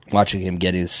course, watching him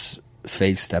get his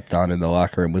face stepped on in the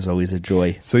locker room was always a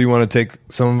joy. So you want to take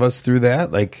some of us through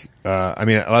that? Like, I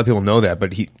mean, a lot of people know that,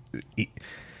 but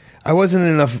I wasn't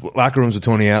in enough locker rooms with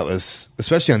Tony Atlas,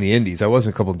 especially on the indies. I was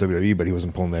in a couple of WWE, but he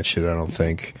wasn't pulling that shit, I don't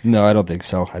think. No, I don't think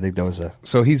so. I think that was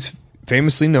So he's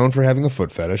famously known for having a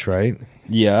foot fetish, right?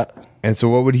 Yeah. And so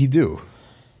what would he do?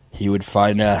 He would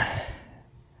find a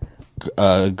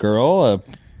girl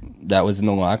that was in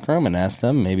the locker room and ask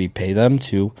them, maybe pay them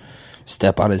to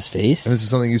step on his face. And this is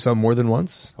something you saw more than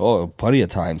once? Oh, plenty of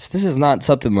times. This is not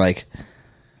something like...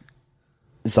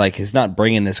 It's like he's not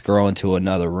bringing this girl into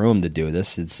another room to do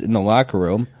this. It's in the locker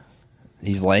room.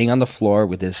 He's laying on the floor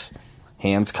with his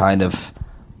hands kind of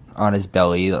on his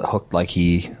belly, hooked like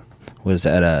he was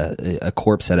at a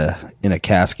corpse in a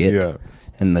casket. Yeah.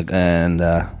 And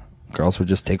girls would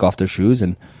just take off their shoes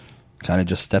and kind of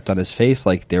just stepped on his face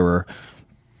like they were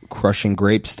crushing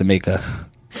grapes to make a...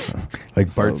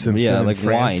 Like Bart Simpson yeah, in like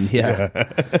France. wine, yeah.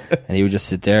 And he would just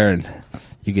sit there, and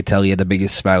you could tell he had the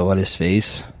biggest smile on his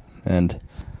face. And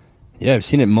yeah, I've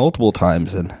seen it multiple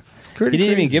times, and he didn't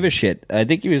even give a shit. I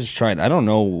think he was trying... I don't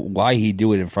know why he'd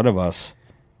do it in front of us,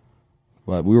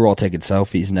 but we were all taking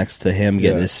selfies next to him,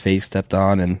 getting his face stepped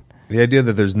on, and... The idea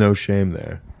that there's no shame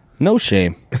there. No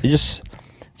shame. He's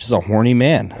just a horny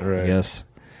man, right. I guess.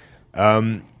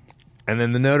 And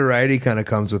then the notoriety kind of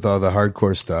comes with all the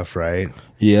hardcore stuff, right?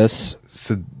 Yes.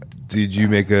 So did you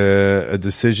make a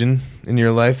decision in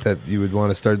your life that you would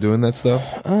want to start doing that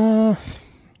stuff? I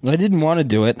didn't want to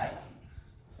do it.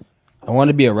 I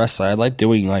wanted to be a wrestler. I like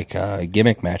doing like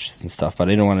gimmick matches and stuff, but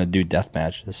I didn't want to do death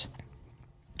matches.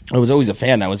 I was always a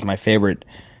fan. That was my favorite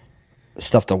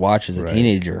stuff to watch as a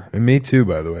teenager. And me too,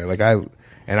 by the way. Like I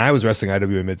was wrestling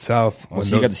IWA Mid-South. Oh,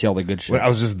 so you got to see all the good shit. I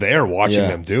was just there watching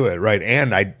them do it, right?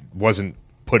 And I wasn't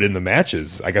put in the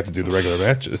matches. I got to do the regular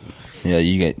matches.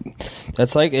 Yeah,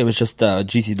 that's like, it was just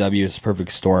GCW's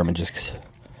perfect storm and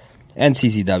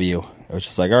CCW. It was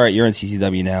just like, all right, you're in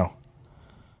CCW now.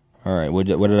 All right, what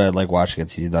did I like watching at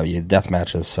CCW? Death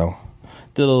matches, so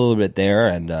did a little bit there,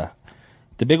 and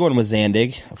the big one was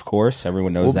Zandig, of course.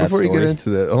 Everyone knows that story. Before you get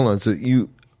into that, hold on. So you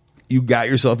got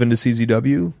yourself into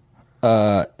CZW?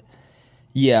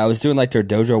 Yeah, I was doing like their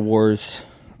Dojo Wars.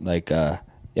 Like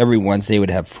every Wednesday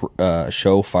would have a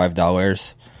show,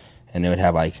 $5, and they would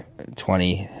have like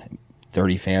 20,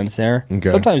 30 fans there.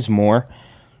 Okay. Sometimes more.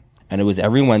 And it was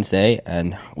every Wednesday,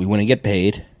 and we wouldn't get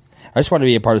paid. I just wanted to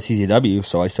be a part of CZW,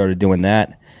 so I started doing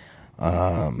that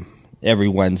every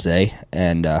Wednesday.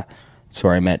 And that's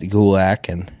where I met Gulak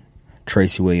and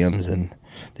Tracy Williams, and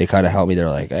they kind of helped me. They're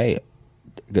like, hey,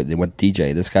 they went,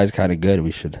 DJ, this guy's kind of good.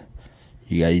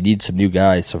 You need some new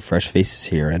guys, some fresh faces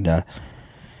here. And,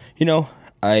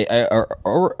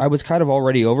 I was kind of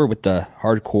already over with the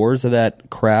hardcores of that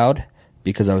crowd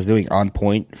because I was doing On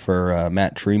Point for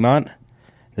Matt Tremont,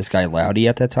 this guy Loudy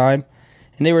at that time.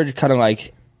 And they were kind of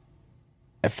like,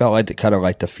 I felt like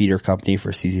the feeder company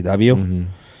for CZW. Mm-hmm.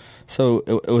 So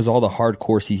it was all the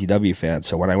hardcore CZW fans.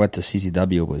 So when I went to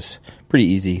CZW, it was pretty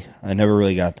easy. I never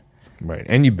really got... Right.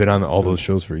 And you've been on all those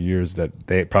shows for years that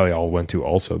they probably all went to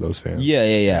also, those fans.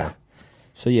 Yeah.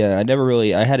 So yeah,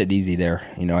 I had it easy there.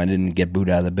 I didn't get booed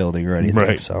out of the building or anything.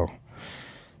 Right. So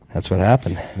that's what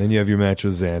happened. And then you have your match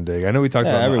with Zandig. I know we talked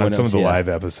about it on some of the live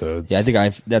episodes. Yeah, I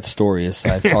think that story is,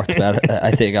 I've talked about it, I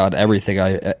think, on everything,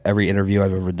 every interview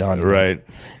I've ever done. Right.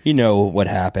 You know what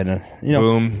happened.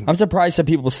 Boom. I'm surprised some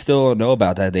people still don't know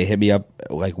about that. They hit me up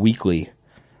like weekly.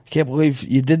 I can't believe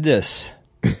you did this.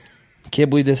 Can't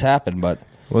believe this happened, but...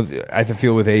 Well, I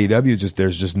feel with AEW,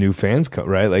 there's just new fans,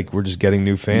 right? Like, we're just getting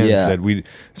new fans that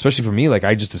especially for me, like,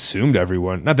 I just assumed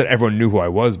everyone, not that everyone knew who I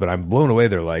was, but I'm blown away.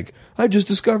 They're like, I just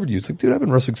discovered you. It's like, dude, I've been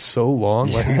wrestling so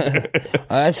long. Like,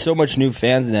 I have so much new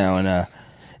fans now, and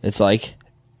it's like,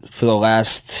 for the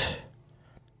last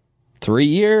 3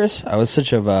 years, I was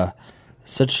such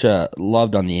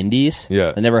loved on the indies.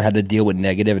 Yeah. I never had to deal with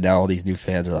negative, and now all these new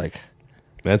fans are like...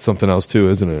 That's something else too,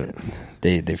 isn't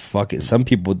it? They fuck it. Some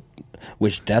people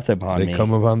wish death upon me. They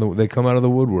come out of the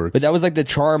woodwork. But that was like the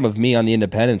charm of me on the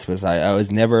independents, was I was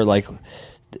never like,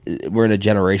 we're in a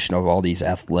generation of all these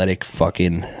athletic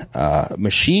fucking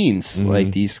machines,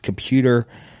 like these computer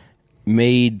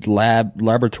made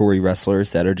laboratory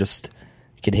wrestlers that are just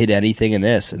can hit anything in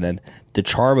this. And then the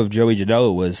charm of Joey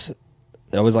Janela was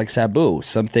like Sabu.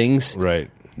 Some things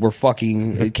were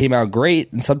it came out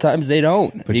great, and sometimes they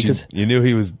don't. But because you knew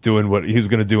he was doing what he was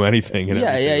going to do anything.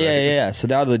 Yeah. So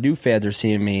now the new fans are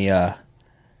seeing me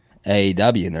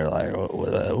AEW, and they're like,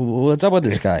 "What's up with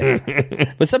this guy?"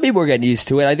 But some people are getting used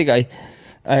to it. I think I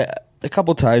a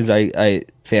couple times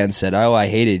fans said, "Oh, I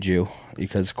hated you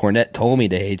because Cornette told me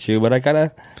to hate you," but I kind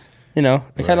of, I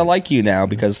kind of like you now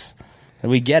because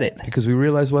we get it. Because we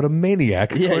realize what a maniac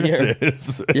Cornette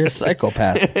is. You're a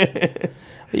psychopath.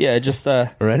 Yeah, just...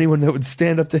 or anyone that would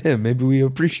stand up to him. Maybe we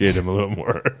appreciate him a little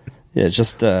more. Yeah,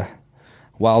 just a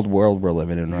wild world we're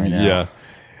living in right now.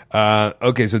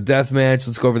 Okay, so death match.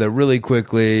 Let's go over that really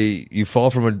quickly. You fall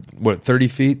from 30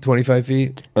 feet, 25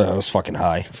 feet? It was fucking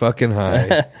high. Fucking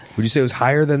high. Would you say it was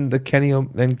higher than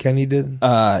Kenny did?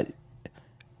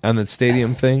 On the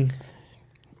stadium thing?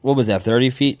 What was that,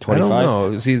 30 feet, 25? I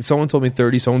don't know. See, someone told me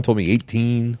 30, someone told me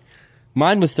 18.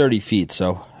 Mine was 30 feet,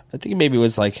 so I think maybe it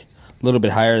was like a little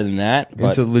bit higher than that. But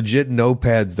It's a legit no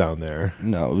pads down there.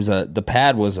 no, it was the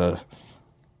pad was a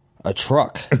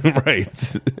truck.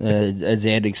 Right. As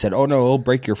Andy said, "Oh no, it'll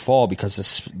break your fall because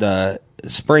the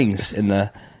springs in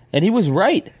the," and he was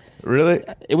right. Really?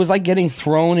 It was like getting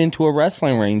thrown into a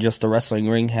wrestling ring. Just the wrestling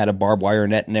ring had a barbed wire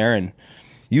net in there, and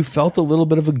You felt a little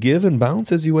bit of a give and bounce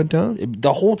as you went down?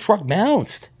 the whole truck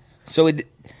bounced. So it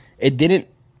didn't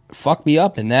fuck me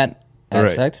up in that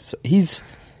aspect. Right. So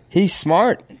he's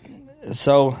smart.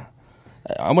 So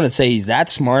I wouldn't say he's that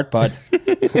smart, but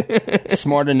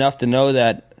smart enough to know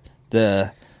that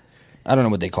I don't know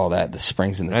what they call that, the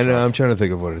springs in the I truck. know. I'm trying to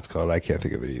think of what it's called. I can't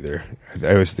think of it either.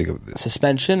 I always think of this.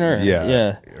 Suspension or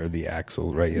Or the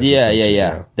axle, right? Yeah,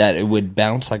 suspension, that it would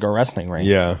bounce like a wrestling ring.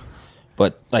 Yeah.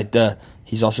 But like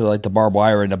he's also like the barbed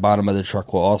wire in the bottom of the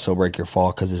truck will also break your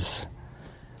fall because it's.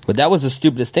 But that was the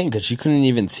stupidest thing because you couldn't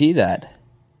even see that.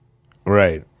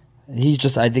 Right. I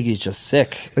think he's just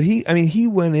sick. But he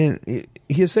went in.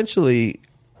 He essentially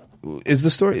is the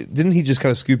story. Didn't he just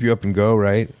kind of scoop you up and go?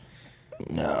 Right.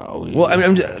 No. Well,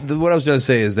 what I was trying to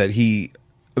say is that he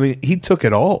took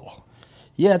it all.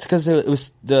 Yeah, it's because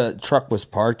the truck was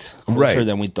parked closer Right.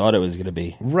 than we thought it was going to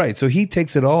be. Right. So he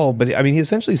takes it all, but he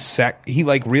essentially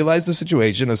realized the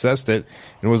situation, assessed it,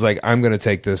 and was like, "I'm going to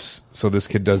take this so this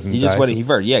kid doesn't." He just die. went.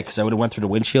 Because I would have went through the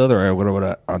windshield or I would have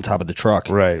went on top of the truck.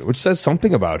 Right, which says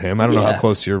something about him. I don't know how Yeah.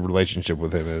 close your relationship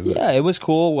with him is. Yeah, it was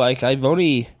cool. Like I've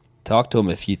only talked to him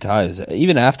a few times.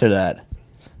 Even after that,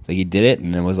 like he did it,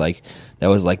 and it was like that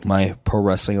was like my pro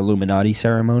wrestling Illuminati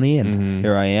ceremony, and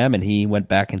here I am. And he went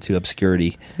back into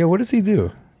obscurity. Yeah, what does he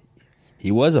do?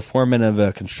 He was a foreman of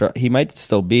a He might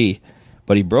still be,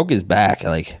 but he broke his back.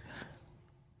 Like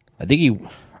I think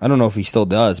I don't know if he still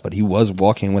does, but he was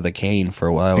walking with a cane for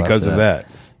a while Because after of that.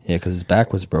 Yeah, because his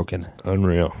back was broken.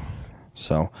 Unreal.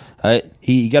 So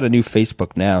he got a new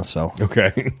Facebook now. So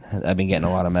Okay. I've been getting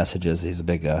a lot of messages. He's a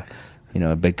big, a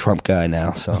big Trump guy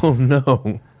now. So Oh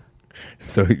no.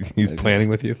 So he's planning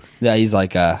with you? yeah, he's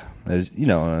like a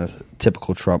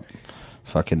typical Trump,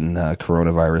 fucking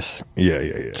coronavirus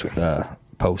Yeah.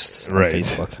 posts on Right.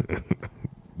 Facebook.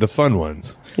 The fun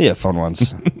ones. Yeah, fun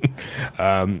ones.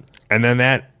 And then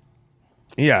that,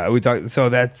 yeah, we talked. So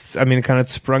that's, it kind of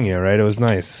sprung you, right? It was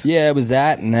nice. Yeah, it was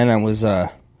that, and then I was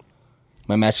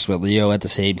my matches with Leo at the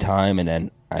same time, and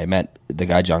then I met the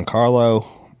guy Giancarlo,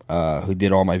 who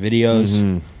did all my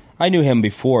videos. I knew him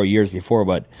years before,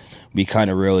 but we kind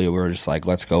of really were just like,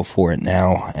 let's go for it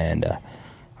now. And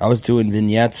I was doing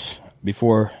vignettes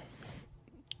before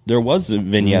there was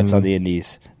vignettes on the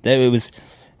indies. It was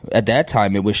at that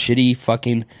time it was shitty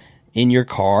fucking in your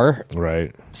car,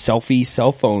 Right. selfie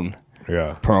cell phone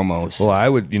Yeah. promos. Well, I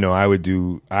would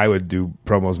do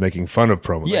promos making fun of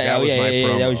promos. Like, that was my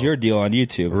promo. that was your deal on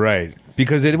YouTube. Right.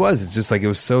 Because it's just like, it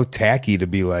was so tacky to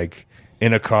be like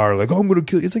in a car, like, oh, I'm going to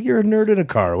kill you. It's like, you're a nerd in a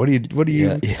car. What do you,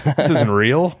 this isn't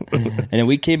real. And then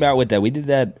we came out with that. We did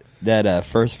that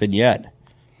first vignette,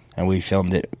 and we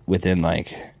filmed it within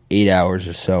like 8 hours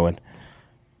or so, and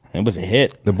it was a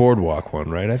hit. The boardwalk one,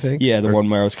 right? I think. Yeah, the one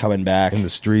where I was coming back in the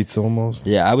streets almost.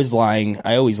 Yeah, I was lying.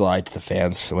 I always lie to the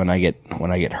fans when I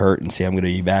get hurt and say I'm going to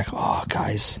be back. Oh,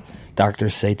 guys,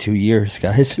 doctors say 2 years,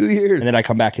 guys. 2 years, and then I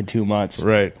come back in 2 months.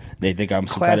 Right. They think I'm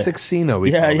some classic Cena.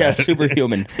 Yeah,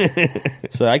 superhuman.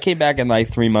 So I came back in like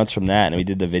 3 months from that, and we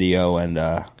did the video and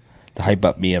to hype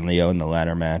up me and Leo in the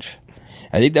ladder match.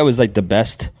 I think that was like the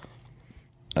best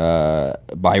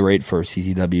buy rate for a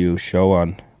CZW show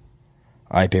on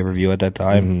iPay-per-view at that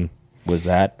time. Was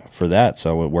that for that,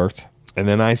 so it worked. And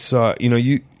then I saw,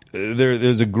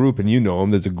 there's a group,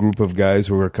 and there's a group of guys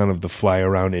who are kind of the fly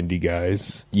around indie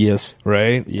guys. Yes.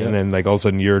 Right? Yeah. And then like all of a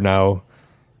sudden you're now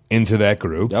into that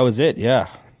group. That was it, yeah.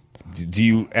 Do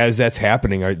you, as that's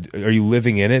happening, are you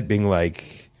living in it, being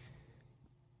like,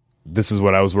 this is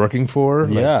what I was working for?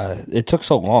 Yeah, it took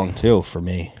so long too for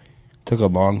me. It took a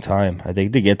long time, I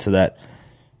think, to get to that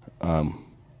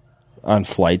on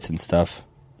flights and stuff.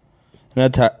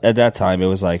 And at that time, it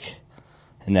was like,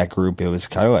 in that group, it was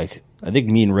kind of like, I think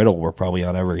me and Riddle were probably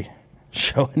on every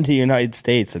show in the United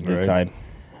States at the time.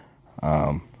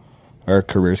 Our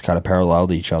careers kind of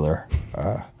paralleled each other.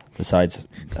 Besides,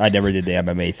 I never did the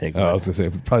MMA thing. I was going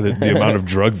to say, probably the amount of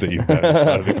drugs that you've done is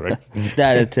probably correct.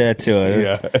 That too.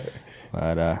 Yeah.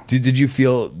 But Did you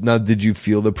feel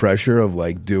the pressure of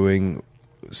like doing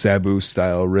Sabu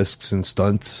style risks and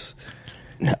stunts?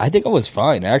 I think I was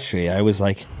fine, actually. I was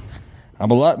like,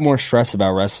 I'm a lot more stressed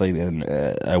about wrestling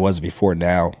than I was before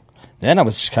now. Then I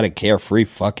was just kind of carefree,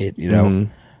 fuck it, you know.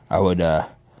 Mm-hmm. I would,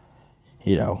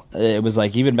 you know, it was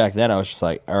like, even back then, I was just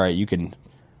like, all right,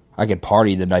 I could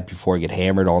party the night before, get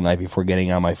hammered all night before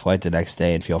getting on my flight the next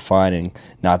day and feel fine and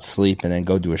not sleep and then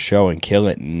go do a show and kill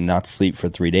it and not sleep for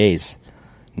 3 days.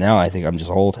 Now I think I'm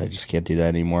just old. I just can't do that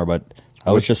anymore. But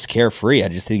I was just carefree. I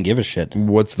just didn't give a shit.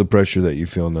 What's the pressure that you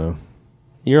feel now?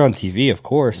 You're on TV, of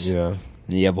course. Yeah.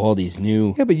 And you have all these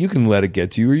new... Yeah, but you can let it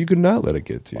get to you or you can not let it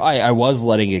get to you. I was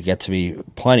letting it get to me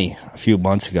plenty. A few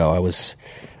months ago,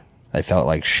 I felt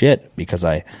like shit because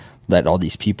I let all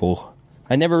these people...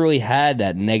 I never really had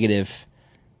that negative,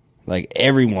 like,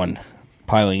 everyone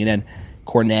piling. And then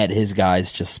Cornette, his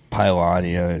guys just pile on,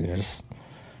 you know.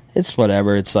 It's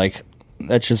whatever. It's like,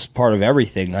 that's just part of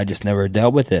everything. I just never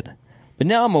dealt with it. But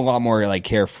now I'm a lot more, like,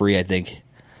 carefree, I think.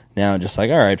 Now I'm just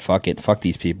like, all right, fuck it. Fuck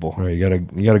these people. Right, you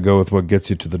gotta go with what gets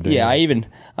you to the dance. Yeah,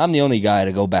 I'm the only guy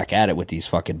to go back at it with these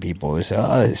fucking people. They say,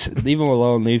 leave them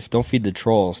alone. Don't feed the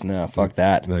trolls. No, fuck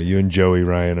that. No, you and Joey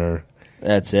Ryan are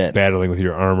That's it. battling with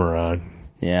your armor on.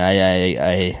 Yeah,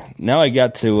 I now I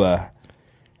got to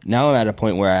now I'm at a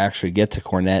point where I actually get to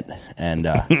Cornette and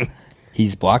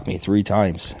he's blocked me 3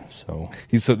 times. So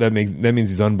that means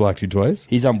he's unblocked you twice?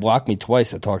 he's unblocked me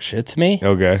twice to talk shit to me.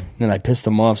 Okay. And then I pissed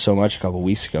him off so much a couple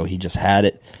weeks ago. He just had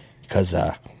it because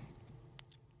on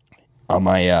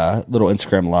my little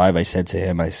Instagram live, I said to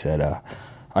him, I said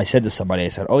to somebody, I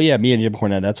said, oh yeah, me and Jim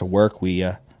Cornette, that's a work. We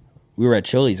were at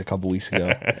Chili's a couple weeks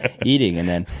ago eating, and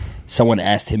then someone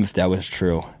asked him if that was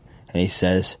true, and he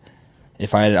says,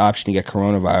 if I had an option to get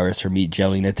coronavirus or meet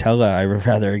Joey Janela, I would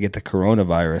rather get the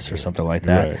coronavirus or something like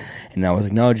that. Right. And I was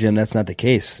like, no, Jim, that's not the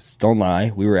case. Don't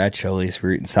lie. We were at Chili's. We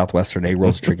were eating Southwestern egg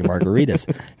rolls, drinking margaritas.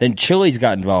 Then Chili's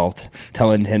got involved,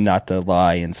 telling him not to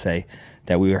lie and say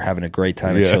that we were having a great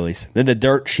time at Chili's. Then the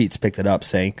dirt sheets picked it up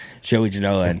saying Joey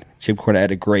Janela and Jim Cornette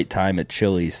had a great time at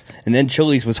Chili's. And then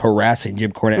Chili's was harassing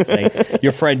Jim Cornette saying,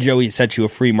 your friend Joey sent you a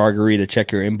free margarita,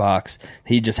 check your inbox.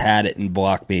 He just had it and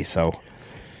blocked me, so...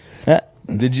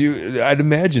 I'd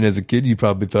imagine as a kid you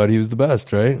probably thought he was the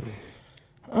best, right?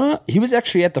 He was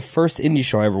actually at the first indie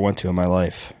show I ever went to in my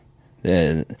life.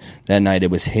 That night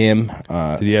it was him.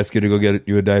 Did he ask you to go get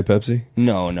you a Diet Pepsi?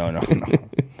 No.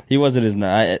 He wasn't as...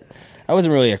 I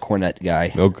wasn't really a Cornette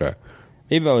guy. Okay.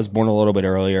 Maybe I was born a little bit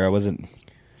earlier.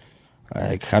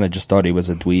 I kind of just thought he was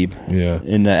a dweeb. Yeah.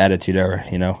 In the Attitude Era,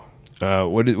 you know?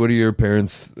 What do your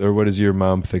parents, or what does your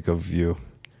mom think of you,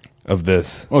 of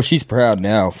this? Oh, she's proud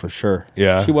now, for sure.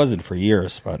 Yeah. She wasn't for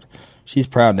years, but she's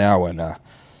proud now. And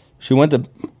she went to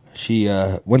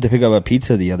pick up a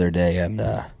pizza the other day, and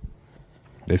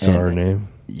they saw her name?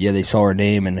 Yeah, they saw her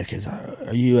name, and they goes,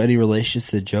 are you any relations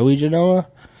to Joey Janela?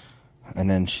 And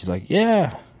then she's like,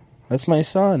 yeah, that's my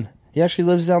son. He actually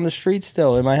lives down the street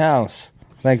still in my house.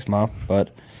 Thanks, Mom.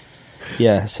 But,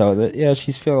 yeah, so,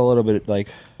 she's feeling a little bit like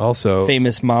also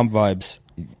famous mom vibes.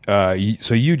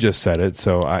 So you just said it,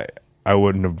 so I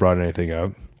wouldn't have brought anything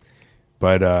up.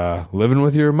 But living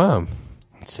with your mom.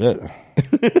 That's it.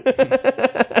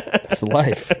 It's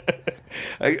life.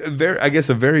 I guess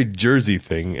a very Jersey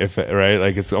thing, right?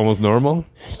 Like it's almost normal.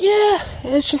 Yeah,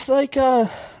 it's just like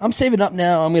I'm saving up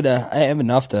now. I have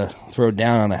enough to throw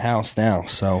down on a house now.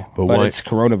 So, but it's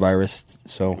coronavirus.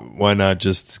 So why not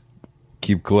just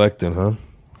keep collecting, huh?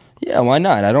 Yeah, why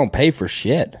not? I don't pay for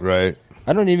shit. Right.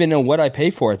 I don't even know what I pay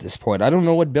for at this point. I don't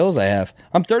know what bills I have.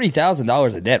 I'm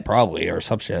 $30,000 in debt probably, or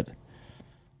some shit.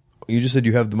 You just said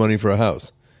you have the money for a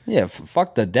house. Yeah,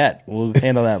 fuck the debt. We'll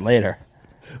handle that later.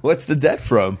 What's the debt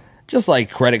from? Just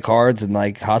like credit cards and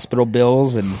like hospital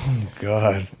bills and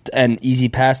God, and Easy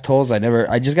Pass tolls. I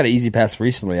just got an Easy Pass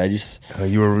recently.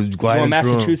 You were gliding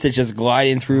Massachusetts, just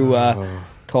gliding through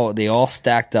toll. They all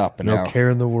stacked up. And no care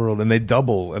in the world, and they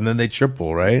double and then they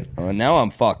triple, right? Now I'm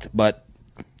fucked, but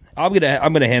I'm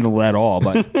gonna handle that all.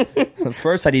 But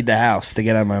first, I need the house to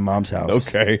get out of my mom's house.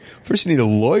 Okay, first you need a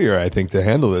lawyer, I think, to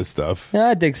handle this stuff. Yeah,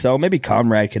 I think so. Maybe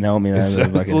Comrade can help me.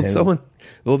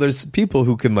 There's people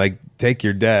who can like take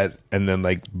your debt and then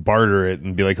like barter it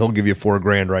and be like, he'll give you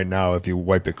 $4,000 right now if you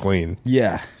wipe it clean.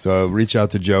 Yeah. So reach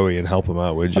out to Joey and help him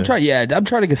out, would you? I'm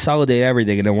trying to consolidate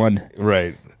everything into one.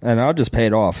 Right. And I'll just pay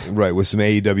it off. Right, with some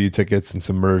AEW tickets and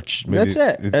some merch. Maybe,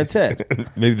 That's it.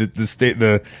 Maybe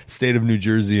the state of New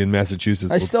Jersey and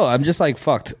Massachusetts. I'm just like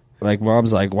fucked. Like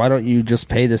Mom's like, why don't you just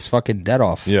pay this fucking debt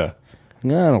off? Yeah.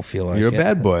 No, I don't feel like it. You're a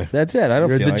bad boy. That's it.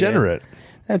 You're a degenerate.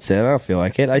 That's it. I don't feel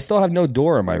like it. I still have no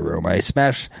door in my room. My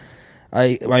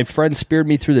friend speared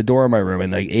me through the door in my room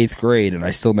in like 8th grade, and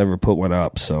I still never put one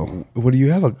up. So what do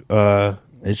you have?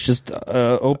 It's just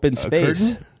open space.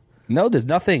 Curtain? No, there's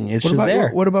nothing. It's just there.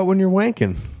 What about when you're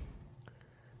wanking?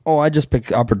 Oh, I just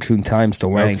pick opportune times to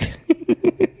wank.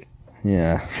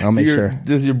 Yeah, I'll make sure.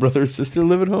 Does your brother or sister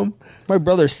live at home? My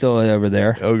brother's still over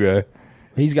there. Okay.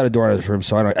 He's got a door in his room,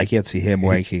 so I can't see him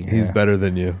wanking. He's better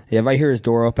than you. Yeah, if I hear his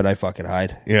door open, I fucking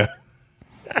hide. Yeah.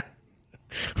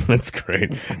 That's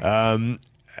great.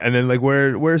 And then, like,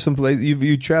 where are some places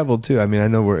you traveled to? I mean, I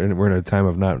know we're in a time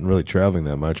of not really traveling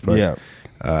that much, but yeah.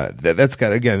 That's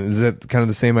got, again, is that kind of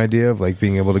the same idea of like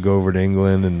being able to go over to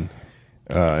England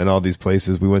and all these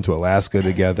places? We went to Alaska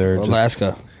together.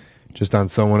 Alaska. Just on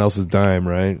someone else's dime,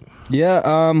 right?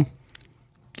 Yeah.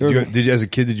 Did you, as a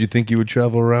kid, did you think you would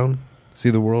travel around, see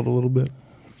the world a little bit?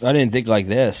 I didn't think like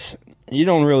this. You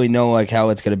don't really know like how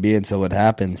it's going to be until it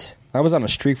happens. I was on a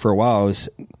streak for a while. I was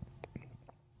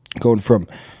going from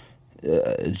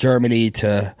Germany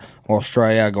to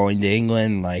Australia, going to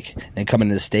England, like, and coming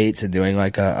to the States and doing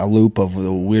like a loop of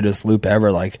the weirdest loop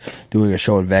ever, like doing a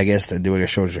show in Vegas, then doing a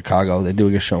show in Chicago, then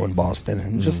doing a show in Boston,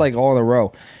 and just like all in a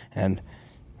row. And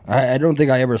I don't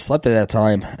think I ever slept at that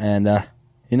time. And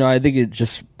I think it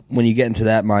just, when you get into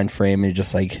that mind frame, you're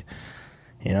just like,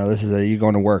 this is you're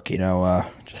going to work.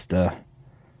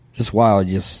 Just wild.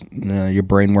 Your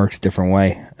brain works a different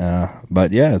way.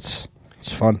 But yeah, it's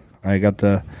fun. I got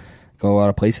to go a lot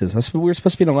of places. We were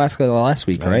supposed to be in Alaska last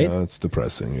week, right? I know, it's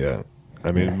depressing. Yeah,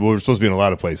 I mean, we were supposed to be in a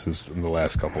lot of places in the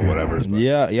last couple, whatever.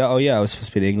 Yeah. Oh yeah, I was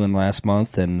supposed to be in England last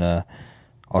month and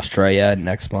Australia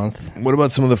next month. What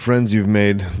about some of the friends you've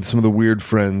made? Some of the weird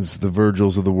friends, the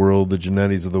Virgils of the world, the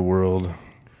Janettis of the world,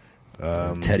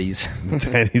 Teddies, the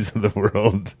Teddies of the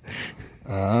world.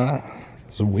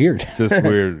 It's weird. Just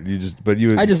weird.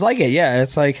 I just like it. Yeah,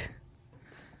 it's like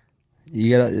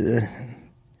you got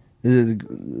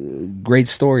great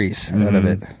stories out of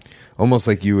it. Almost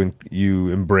like you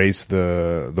embrace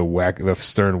the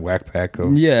stern whack pack.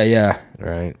 Yeah.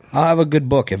 Right. I'll have a good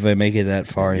book if I make it that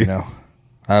far.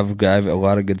 I have a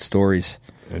lot of good stories.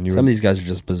 And some of these guys are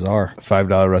just bizarre.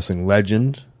 $5 wrestling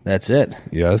legend. That's it.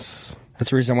 Yes. That's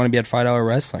the reason I want to be at $5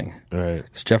 wrestling. All right.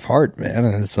 It's Jeff Hart, man.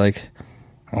 And it's like,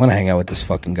 I want to hang out with this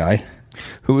fucking guy.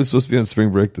 Who was supposed to be on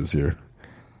spring break this year?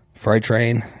 Freight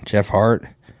Train, Jeff Hart,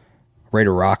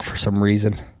 Raider Rock for some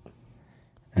reason.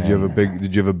 Did you have a big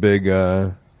you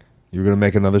were going to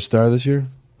make another star this year?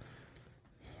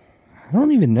 I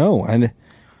don't even know.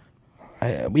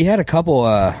 We had a couple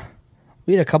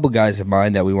guys in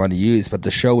mind that we wanted to use, but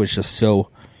the show was just so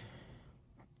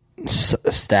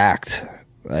stacked.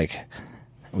 Like,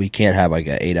 we can't have like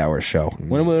an 8-hour show.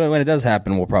 When it does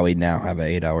happen, we'll probably now have an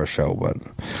 8-hour show. But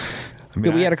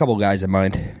we had a couple guys in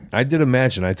mind. I did a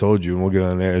match, and I told you, and we'll get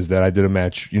on there, is that I did a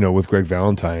match, with Greg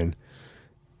Valentine.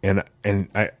 And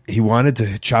he wanted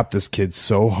to chop this kid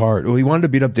so hard. Well, he wanted to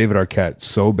beat up David Arquette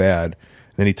so bad.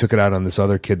 Then he took it out on this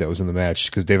other kid that was in the match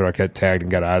because David Arquette tagged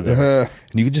and got out of there.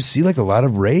 And you could just see like a lot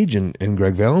of rage in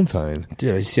Greg Valentine.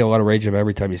 Dude, you see a lot of rage in him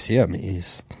every time you see him. But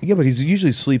he's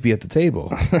usually sleepy at the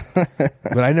table.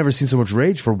 But I never seen so much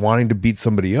rage for wanting to beat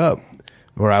somebody up.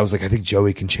 Where I was like, I think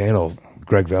Joey can channel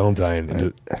Greg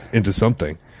Valentine into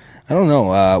something. I don't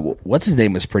know. What's his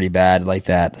name was pretty bad like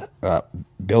that.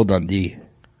 Bill Dundee.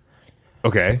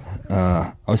 Okay.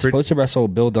 I was supposed to wrestle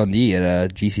Bill Dundee at a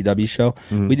GCW show.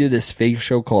 Mm-hmm. We did this fake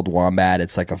show called Wombat.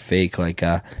 It's like a fake, fake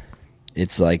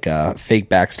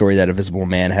backstory that Invisible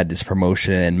Man had this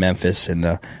promotion in Memphis in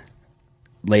the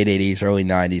late 80s, early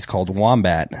 90s called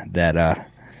Wombat. That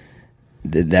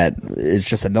is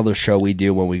just another show we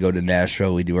do when we go to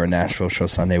Nashville. We do our Nashville show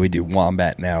Sunday. We do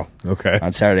Wombat now. Okay.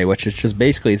 On Saturday, which is just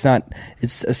basically,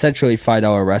 it's essentially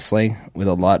 $5 wrestling with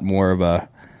a lot more of a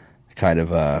kind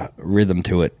of a rhythm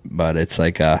to it, but it's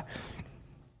like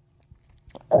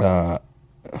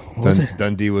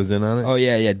Dundee was in on it? Oh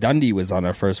yeah, Dundee was on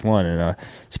our first one, and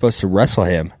supposed to wrestle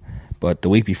him, but the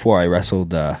week before I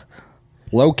wrestled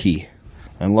Loki,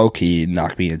 and Loki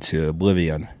knocked me into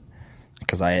oblivion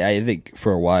because I think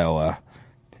for a while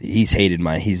he's hated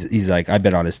he's like, I've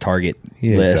been on his target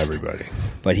list. Everybody,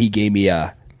 but he gave me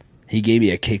a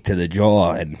kick to the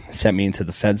jaw and sent me into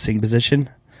the fencing position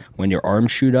when your arms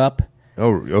shoot up.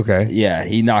 Oh, okay. Yeah,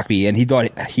 he knocked me, and he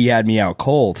thought he had me out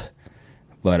cold.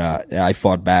 But I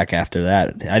fought back after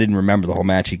that. I didn't remember the whole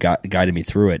match. He guided me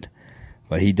through it.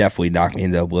 But he definitely knocked me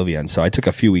into oblivion. So I took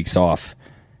a few weeks off,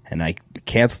 and I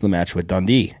canceled the match with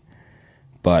Dundee.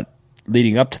 But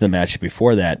leading up to the match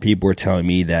before that, people were telling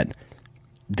me that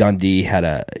Dundee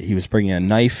he was bringing a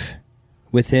knife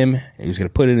with him. He was going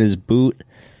to put it in his boot.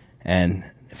 And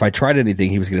if I tried anything,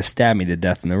 he was going to stab me to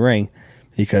death in the ring.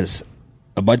 Because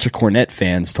a bunch of Cornette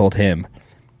fans told him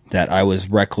that I was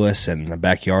reckless and a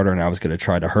backyarder and I was going to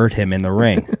try to hurt him in the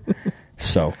ring.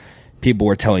 So people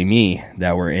were telling me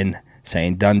that we're in,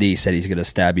 saying Dundee said he's going to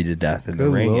stab you to death in the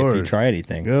ring if you try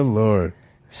anything. Good Lord.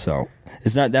 So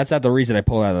that's not the reason I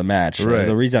pulled out of the match. Right.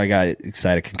 The reason I got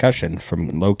excited concussion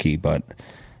from Loki, but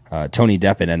Tony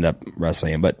Deppen ended up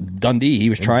wrestling him. But Dundee, he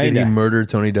was trying Did he murder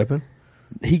Tony Deppen?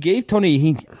 He gave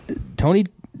Tony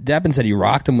Deppen said he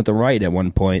rocked him with the right at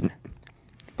one point.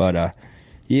 But I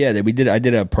did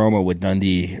a promo with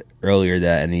Dundee earlier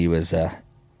and he was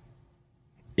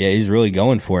he's really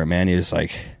going for it, man. He was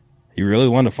like, he really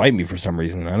wanted to fight me for some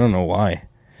reason. I don't know why.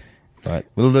 But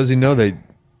little does he know that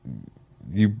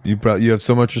you have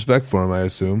so much respect for him, I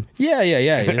assume. Yeah.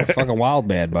 He's a fucking wild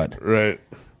man, but right.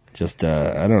 Just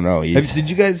I don't know. Did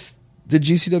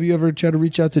GCW ever try to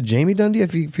reach out to Jamie Dundee? I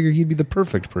figure he'd be the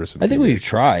perfect person. I think we've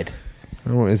tried.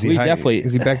 Oh, is he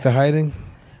back to hiding?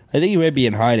 I think he might be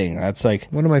in hiding. That's like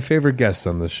one of my favorite guests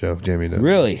on this show, Jamie Dundee.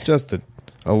 Really? Just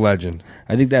a legend.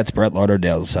 I think that's Brett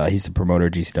Lauderdale's. He's the promoter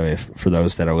of GCW. For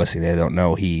those that are listening, they don't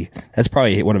know. That's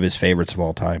probably one of his favorites of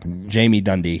all time. Jamie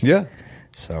Dundee. Yeah.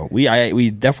 So we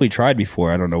definitely tried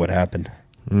before. I don't know what happened.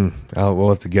 We'll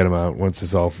have to get him out once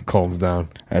this all calms down.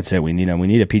 That's it. We need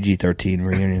a PG-13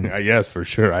 reunion. Yes, for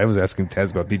sure. I was asking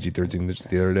Tez about PG-13 just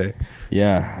the other day.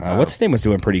 Yeah. What's his name was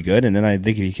doing pretty good, and then I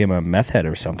think he became a meth head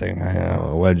or something.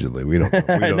 Allegedly. We don't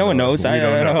know. No one knows. We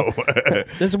don't know.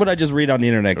 This is what I just read on the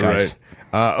internet, guys.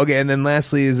 Right. Okay, and then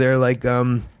lastly, is there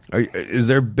is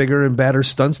there bigger and badder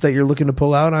stunts that you're looking to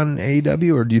pull out on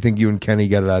AEW, or do you think you and Kenny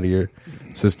got it out of your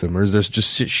system, or is there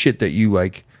just shit that you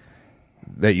like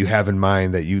that you have in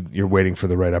mind that you're waiting for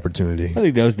the right opportunity? I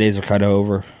think those days are kind of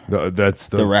over. That's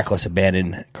the reckless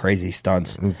abandon, crazy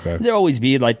stunts. Okay. There'll always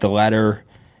be like the ladder,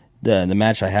 the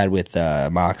match I had with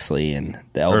Moxley and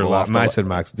the elbow off. I said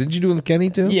Moxley. Did you do it with Kenny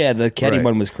too? Yeah, the Kenny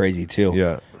one was crazy too.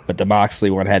 Yeah, but the Moxley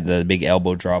one had the big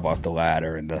elbow drop off the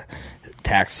ladder and the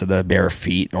attacks to the bare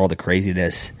feet and all the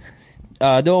craziness.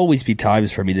 There'll always be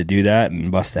times for me to do that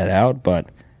and bust that out, but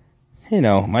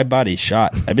my body's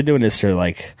shot. I've been doing this for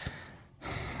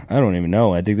I don't even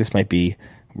know. I think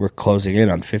we're closing in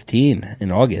on 15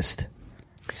 in August.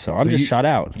 So I'm just shot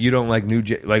out. You don't like New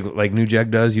Jack, like New Jack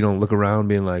does? You don't look around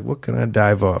being like, what can I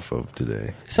dive off of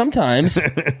today? Sometimes.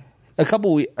 A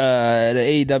couple at an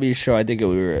AEW show, I think I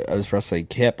was wrestling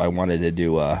Kip. I wanted to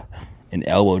do an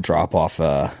elbow drop off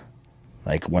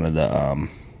like one of the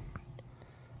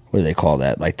what do they call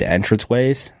that? Like the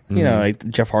entranceways. Mm-hmm. Like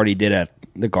Jeff Hardy did at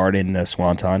the Garden, the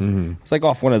Swanton. Mm-hmm. It's like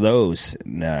off one of those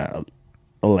in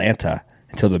Atlanta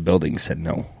until the building said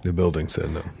no. The building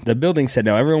said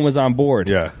no. Everyone was on board.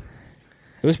 Yeah.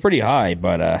 It was pretty high,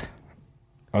 but I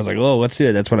was like, oh, let's do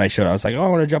it. That's when I showed. I was like, oh, I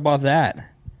want to jump off that.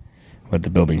 But the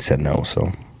building said no,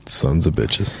 so. Sons of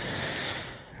bitches.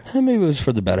 Maybe it was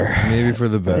for the better. Maybe for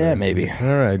the better. Yeah, maybe.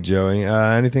 All right, Joey.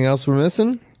 Anything else we're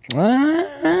missing?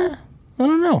 I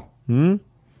don't know. I'm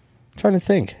trying to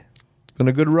think. It's been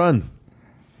a good run.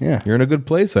 Yeah. You're in a good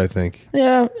place, I think.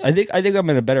 Yeah, I think I'm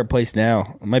in a better place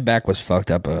now. My back was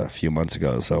fucked up a few months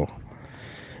ago, so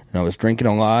I was drinking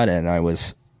a lot and I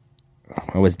was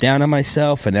down on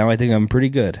myself, and now I think I'm pretty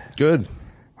good. Good.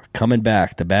 We're coming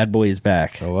back. The bad boy is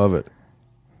back. I love it.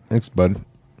 Thanks, bud.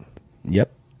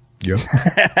 Yep.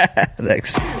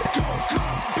 Thanks.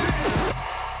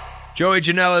 Joey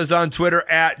Janela is on Twitter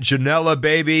at Janela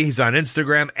Baby. He's on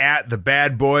Instagram at the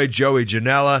bad boy Joey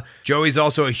Janela. Joey's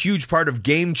also a huge part of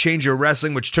Game Changer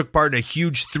Wrestling, which took part in a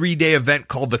huge 3-day event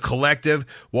called The Collective.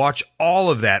 Watch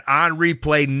all of that on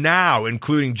replay now,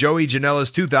 including Joey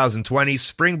Janela's 2020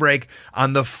 Spring Break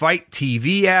on the Fight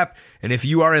TV app. And if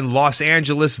you are in Los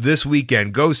Angeles this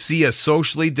weekend, go see a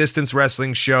socially distanced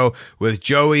wrestling show with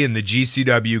Joey and the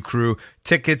GCW crew.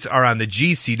 Tickets are on the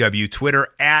GCW Twitter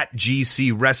at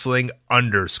GCWrestling_.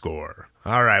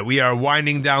 All right, we are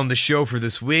winding down the show for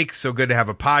this week. So good to have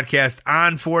a podcast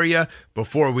on for you.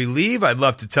 Before we leave, I'd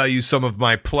love to tell you some of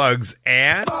my plugs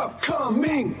and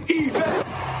upcoming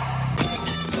events.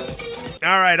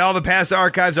 All right, all the past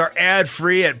archives are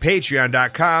ad-free at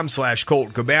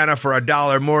patreon.com/Colt Cabana. For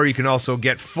 $1 more, you can also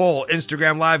get full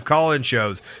Instagram Live call-in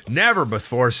shows. Never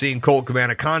before seen Colt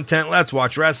Cabana content. Let's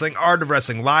watch wrestling, Art of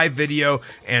Wrestling live video,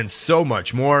 and so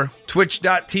much more.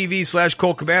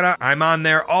 Twitch.tv/Colt Cabana. I'm on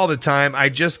there all the time. I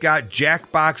just got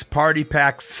Jackbox Party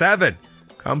Pack 7.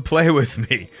 Come play with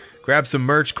me. Grab some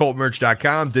merch,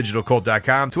 ColtMerch.com,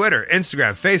 DigitalColt.com, Twitter,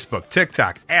 Instagram, Facebook,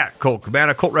 TikTok, at Colt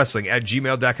Cabana,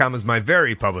 ColtWrestling@gmail.com is my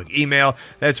very public email.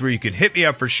 That's where you can hit me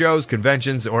up for shows,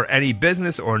 conventions, or any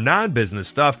business or non-business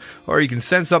stuff, or you can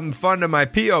send something fun to my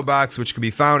P.O. Box, which can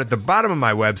be found at the bottom of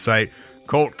my website,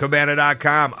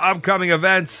 ColtCabana.com. Upcoming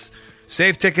events.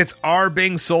 Safe tickets are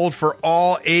being sold for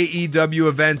all AEW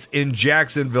events in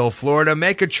Jacksonville, Florida.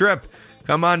 Make a trip.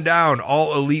 Come on down,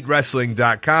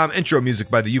 allelitewrestling.com. Intro music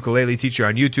by the Ukulele Teacher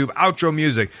on YouTube. Outro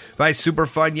music by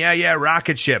Superfun Yeah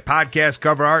Rocket Ship. Podcast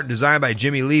cover art designed by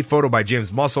Jimmy Lee. Photo by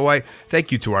James Musselwhite.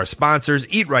 Thank you to our sponsors,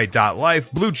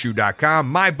 EatRight.life,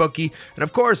 BlueChew.com, MyBookie, and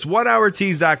of course,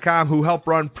 OneHourTees.com, who help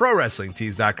run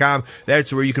ProWrestlingTees.com.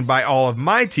 That's where you can buy all of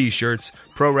my t-shirts,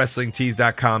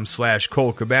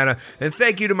 ProWrestlingTees.com/Colt Cabana. And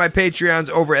thank you to my Patreons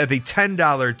over at the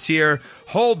 $10 tier.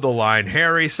 Hold the line,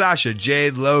 Harry, Sasha,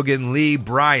 Jade, Logan, Lee,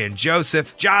 Brian,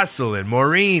 Joseph, Jocelyn,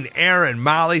 Maureen, Aaron,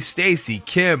 Molly, Stacy,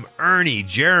 Kim, Ernie,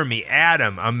 Jeremy,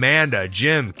 Adam, Amanda,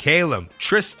 Jim, Caleb,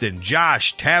 Tristan,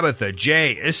 Josh, Tabitha,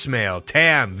 Jay, Ismail,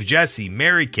 Tam, Jesse,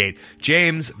 Mary Kate,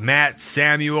 James, Matt,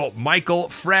 Samuel, Michael,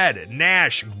 Fred,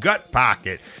 Nash, Gut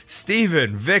Pocket,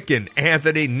 Stephen, Vicken,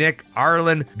 Anthony, Nick,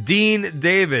 Arlen, Dean,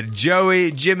 David,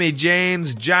 Joey, Jimmy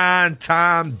James, John,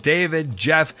 Tom, David,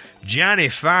 Jeff, Johnny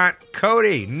Font,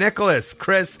 Cody, Nicholas,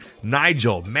 Chris,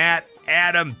 Nigel, Matt,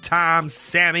 Adam, Tom,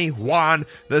 Sammy, Juan,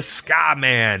 the Ska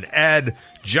Man, Ed,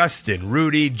 Justin,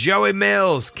 Rudy, Joey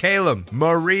Mills, Caleb,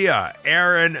 Maria,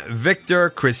 Aaron,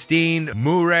 Victor, Christine,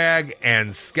 Murag,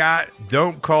 and Scott.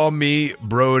 Don't call me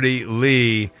Brody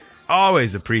Lee.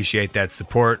 Always appreciate that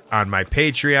support on my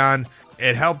Patreon.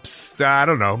 It helps,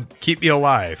 keep me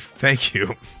alive. Thank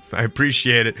you. I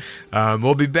appreciate it.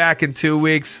 We'll be back in 2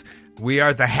 weeks. We are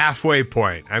at the halfway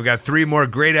point. I've got 3 more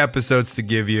great episodes to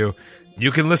give you.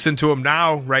 You can listen to them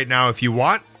right now, if you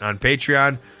want, on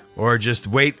Patreon, or just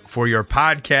wait for your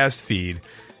podcast feed.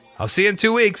 I'll see you in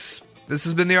 2 weeks. This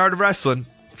has been The Art of Wrestling.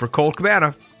 For Colt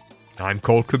Cabana, I'm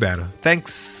Colt Cabana.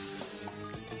 Thanks.